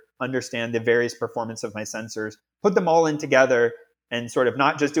 measure, understand the various performance of my sensors, put them all in together and sort of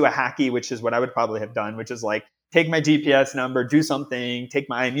not just do a hacky, which is what I would probably have done, which is like take my GPS number, do something, take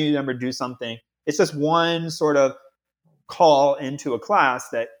my IMU number, do something. It's just one sort of call into a class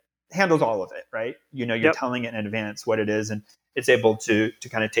that handles all of it, right? You're Yep. telling it in advance what it is, and it's able to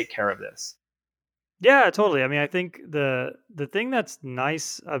kind of take care of this. Yeah, totally. I mean, I think the thing that's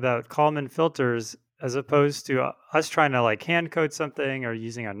nice about Kalman filters, as opposed to us trying to like hand code something or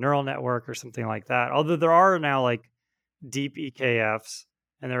using a neural network or something like that, although there are now like deep EKFs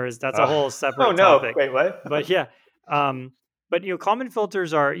and that's a whole Oh separate no! topic. Wait, what? But yeah, um, but common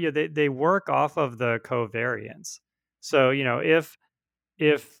filters are they work off of the covariance. So if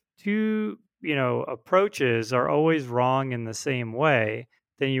two approaches are always wrong in the same way,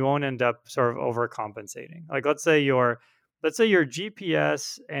 then you won't end up sort of overcompensating. Like let's say your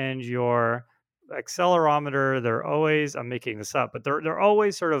GPS and your accelerometer, they're always, I'm making this up, but they're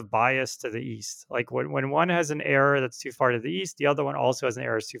always sort of biased to the east. Like when one has an error that's too far to the east, the other one also has an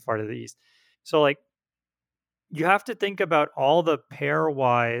error that's too far to the east. So like you have to think about all the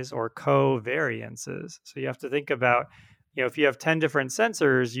pairwise or covariances. So you have to think about, if you have 10 different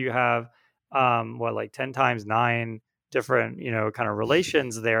sensors, you have like 10 times 9 different, kind of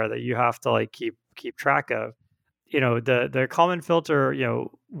relations there that you have to like keep track of. The common filter,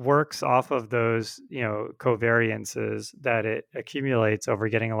 works off of those, covariances that it accumulates over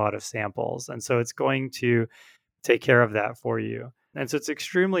getting a lot of samples. And so it's going to take care of that for you. And so it's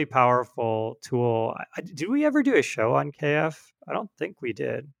extremely powerful tool. Did we ever do a show on KF? I don't think we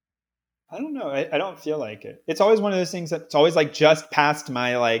did. I don't know. I don't feel like it. It's always one of those things that's always like just past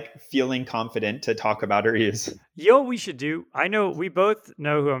my like feeling confident to talk about or use. We should do. I know we both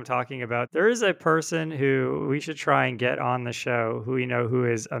know who I'm talking about. There is a person who we should try and get on the show who we know who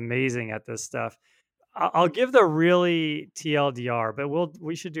is amazing at this stuff. I'll give the really TLDR, but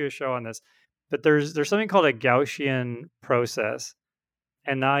we should do a show on this. But there's something called a Gaussian process.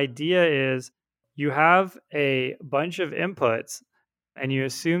 And the idea is you have a bunch of inputs and you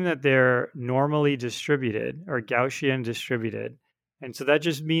assume that they're normally distributed or Gaussian distributed. And so that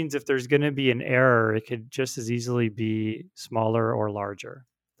just means if there's going to be an error, it could just as easily be smaller or larger.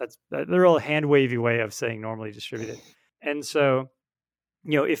 That's the real hand wavy way of saying normally distributed. And so,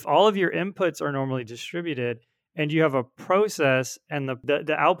 if all of your inputs are normally distributed and you have a process and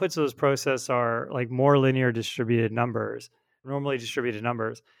the outputs of those process are like more linear distributed numbers, normally distributed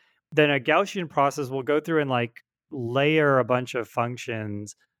numbers, then a Gaussian process will go through and like layer a bunch of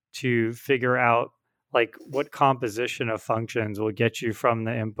functions to figure out like what composition of functions will get you from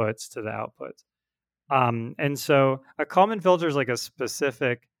the inputs to the outputs. And so a common filter is like a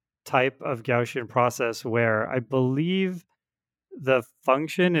specific type of Gaussian process where I believe the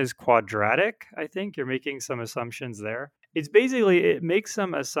function is quadratic. I think you're making some assumptions there. It makes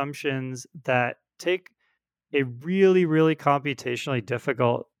some assumptions that take a really, really computationally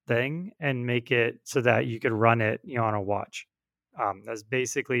difficult thing and make it so that you could run it, on a watch. That's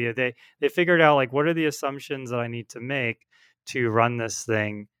basically they figured out like what are the assumptions that I need to make to run this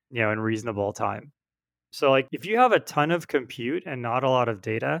thing, in reasonable time. So like if you have a ton of compute and not a lot of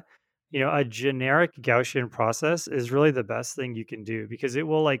data, a generic Gaussian process is really the best thing you can do because it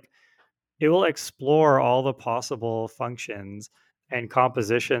will explore all the possible functions and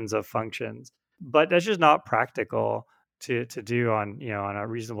compositions of functions. But that's just not practical to do on on a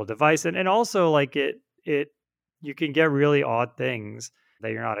reasonable device. And also like it you can get really odd things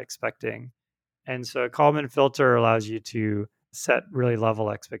that you're not expecting. And so a Kalman filter allows you to set really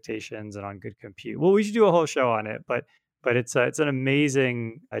level expectations and on good compute. Well, we should do a whole show on it, but it's an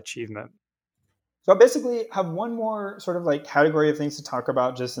amazing achievement. So I basically have one more sort of like category of things to talk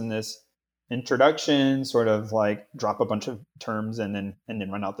about just in this introduction, sort of like drop a bunch of terms and then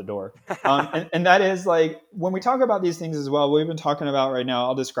run out the door. And that is like when we talk about these things as well, what we've been talking about right now,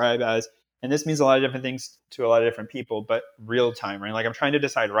 I'll describe as, and this means a lot of different things to a lot of different people, but real time, right? Like I'm trying to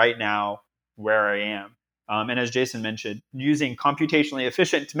decide right now where I am. And as Jason mentioned, using computationally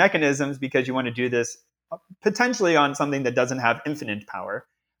efficient mechanisms because you want to do this potentially on something that doesn't have infinite power.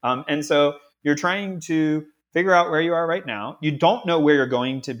 And so you're trying to figure out where you are right now. You don't know where you're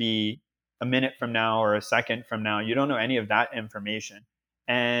going to be a minute from now or a second from now. You don't know any of that information.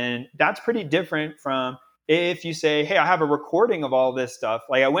 And that's pretty different from if you say, hey, I have a recording of all this stuff.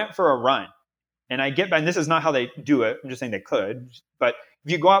 Like I went for a run and I get back, and this is not how they do it. I'm just saying they could. But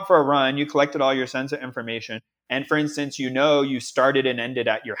if you go out for a run, you collected all your sensor information. And for instance, you started and ended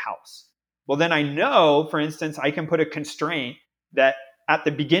at your house. Well, then I know, for instance, I can put a constraint that at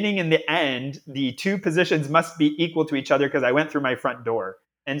the beginning and the end, the two positions must be equal to each other because I went through my front door.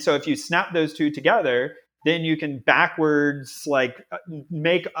 And so if you snap those two together, then you can backwards like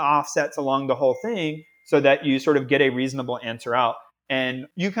make offsets along the whole thing so that you sort of get a reasonable answer out. And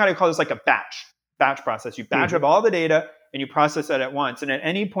you kind of call this like a batch process. You batch up all the data and you process it at once. And at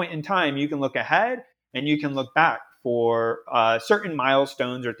any point in time, you can look ahead and you can look back for certain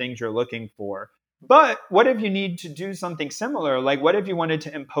milestones or things you're looking for. But what if you need to do something similar? Like, what if you wanted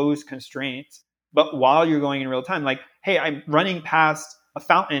to impose constraints, but while you're going in real time? Like, hey, I'm running past a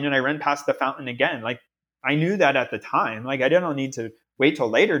fountain and I ran past the fountain again. Like, I knew that at the time. Like, I don't need to wait till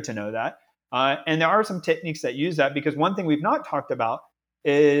later to know that. And there are some techniques that use that because one thing we've not talked about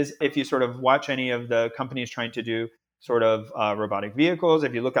is if you sort of watch any of the companies trying to do sort of robotic vehicles,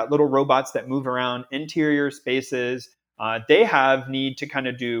 if you look at little robots that move around interior spaces, they have need to kind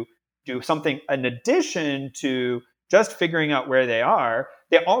of do something in addition to just figuring out where they are.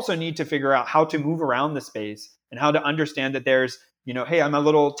 They also need to figure out how to move around the space and how to understand that there's, hey, I'm a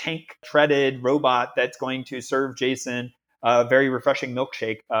little tank treaded robot that's going to serve Jason a very refreshing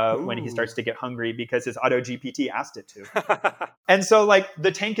milkshake when he starts Ooh. to get hungry because his auto GPT asked it to. And so, like,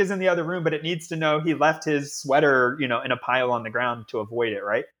 the tank is in the other room, but it needs to know he left his sweater, in a pile on the ground to avoid it,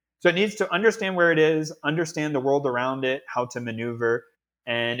 right? So it needs to understand where it is, understand the world around it, how to maneuver.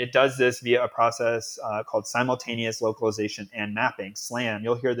 And it does this via a process called simultaneous localization and mapping, SLAM.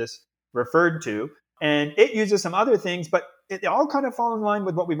 You'll hear this referred to. And it uses some other things, but it all kind of fall in line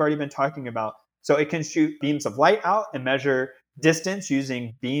with what we've already been talking about. So it can shoot beams of light out and measure distance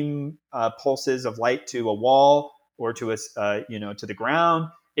using beam pulses of light to a wall or to to the ground.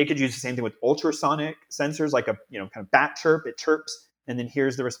 It could use the same thing with ultrasonic sensors, like a kind of bat chirp. It chirps and then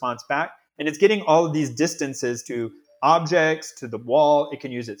hears the response back, and it's getting all of these distances to objects, to the wall. It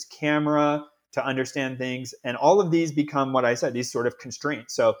can use its camera to understand things, and all of these become what I said, these sort of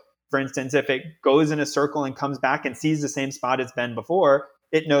constraints. So, for instance, if it goes in a circle and comes back and sees the same spot it's been before,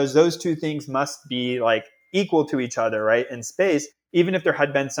 it knows those two things must be like equal to each other, right, in space, even if there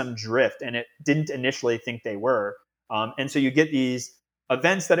had been some drift and it didn't initially think they were. And so you get these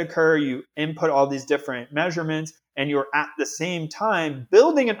events that occur, you input all these different measurements, and you're at the same time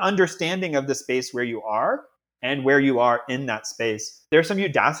building an understanding of the space where you are and where you are in that space. There's some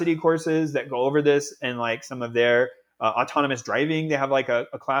Udacity courses that go over this and like some of their autonomous driving. They have like a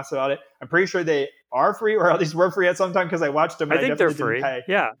class about it. I'm pretty sure they are free, or at least were free at some time because I watched them I and I think they're definitely didn't free.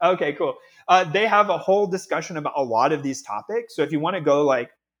 pay. Yeah. Okay, cool. They have a whole discussion about a lot of these topics. So if you want to go like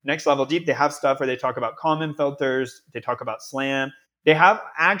next level deep, they have stuff where they talk about common filters, they talk about SLAM. They have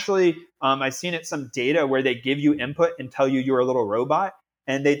actually, I've seen it, some data where they give you input and tell you you're a little robot.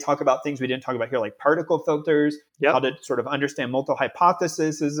 And they talk about things we didn't talk about here, like particle filters, how Yep. to sort of understand multiple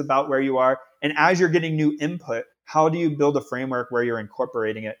hypotheses about where you are. And as you're getting new input, how do you build a framework where you're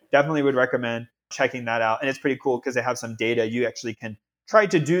incorporating it? Definitely would recommend checking that out. And it's pretty cool because they have some data. You actually can try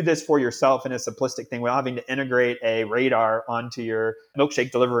to do this for yourself in a simplistic thing without having to integrate a radar onto your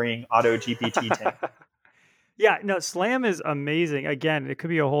milkshake delivering auto GPT tank. Yeah, no, Slam is amazing. Again, it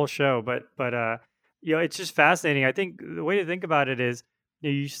could be a whole show, but it's just fascinating. I think the way to think about it is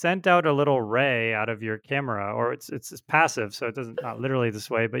you sent out a little ray out of your camera, or it's passive, so it doesn't not literally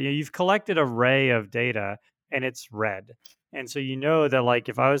this way, but you've collected a ray of data and it's red. And so you know that like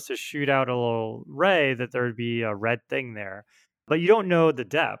if I was to shoot out a little ray that there would be a red thing there. But you don't know the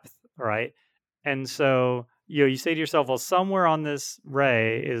depth, right? And so you say to yourself, well, somewhere on this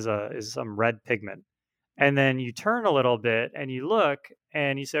ray is some red pigment, and then you turn a little bit and you look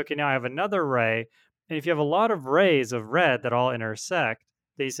and you say, okay, now I have another ray. And if you have a lot of rays of red that all intersect,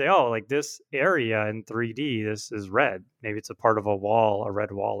 then you say, oh, like this area in 3D, this is red. Maybe it's a part of a wall, a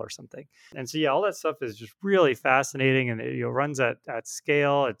red wall or something. And so, yeah, all that stuff is just really fascinating, and it runs at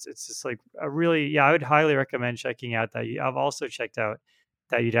scale. It's just like a really, yeah, I would highly recommend checking out that. I've also checked out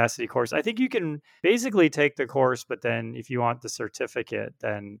that Udacity course. I think you can basically take the course, but then if you want the certificate,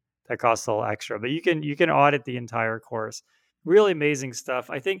 then that costs a little extra, but you can audit the entire course. Really amazing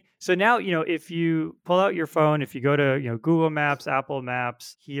stuff. I think so now, if you pull out your phone, if you go to, Google Maps, Apple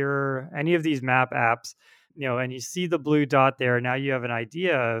Maps, here, any of these map apps, and you see the blue dot there, now you have an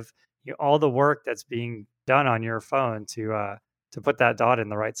idea of all the work that's being done on your phone to put that dot in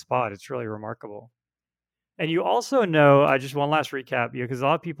the right spot. It's really remarkable. And you also know, just one last recap, because a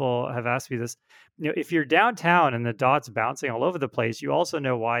lot of people have asked me this. If you're downtown and the dot's bouncing all over the place, you also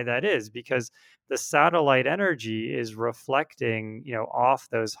know why that is, because the satellite energy is reflecting, off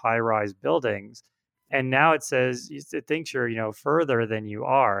those high-rise buildings. And now it says it thinks you're, further than you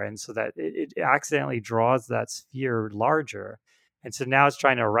are, and so that it accidentally draws that sphere larger. And so now it's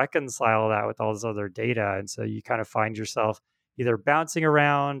trying to reconcile that with all this other data, and so you kind of find yourself either bouncing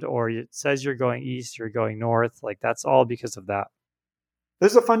around, or it says you're going east, you're going north. Like that's all because of that.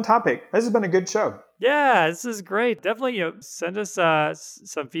 This is a fun topic. This has been a good show. Yeah, this is great. Definitely, send us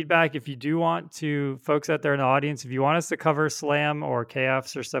some feedback if you do want to, folks out there in the audience. If you want us to cover Slam or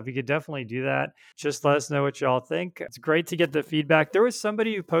KFs or stuff, we could definitely do that. Just let us know what y'all think. It's great to get the feedback. There was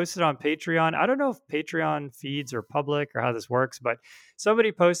somebody who posted on Patreon. I don't know if Patreon feeds are public or how this works, but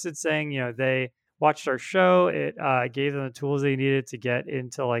somebody posted saying, they watched our show. It gave them the tools they needed to get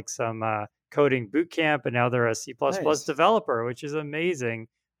into like some coding boot camp, and now they're a C++ Nice. developer, which is amazing.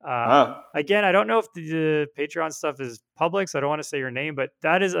 Oh, Again, I don't know if the Patreon stuff is public, so I don't want to say your name, but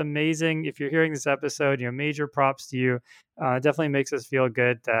that is amazing. If you're hearing this episode, major props to you. Definitely makes us feel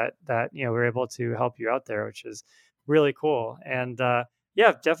good that we're able to help you out there, which is really cool. And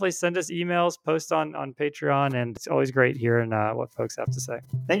yeah, definitely send us emails, post on Patreon, and it's always great hearing what folks have to say.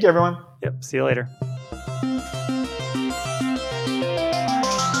 thank you, everyone. Yep. See you later.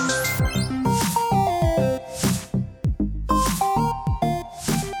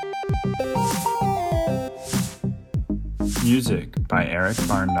 Music by Eric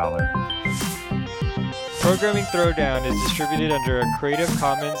Barndollar. Programming Throwdown is distributed under a Creative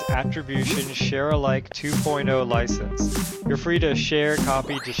Commons Attribution Share-alike 2.0 license. You're free to share,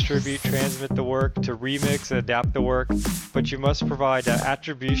 copy, distribute, transmit the work, to remix and adapt the work, but you must provide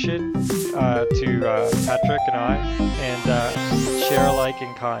attribution to Patrick and I, and share alike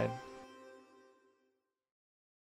in kind.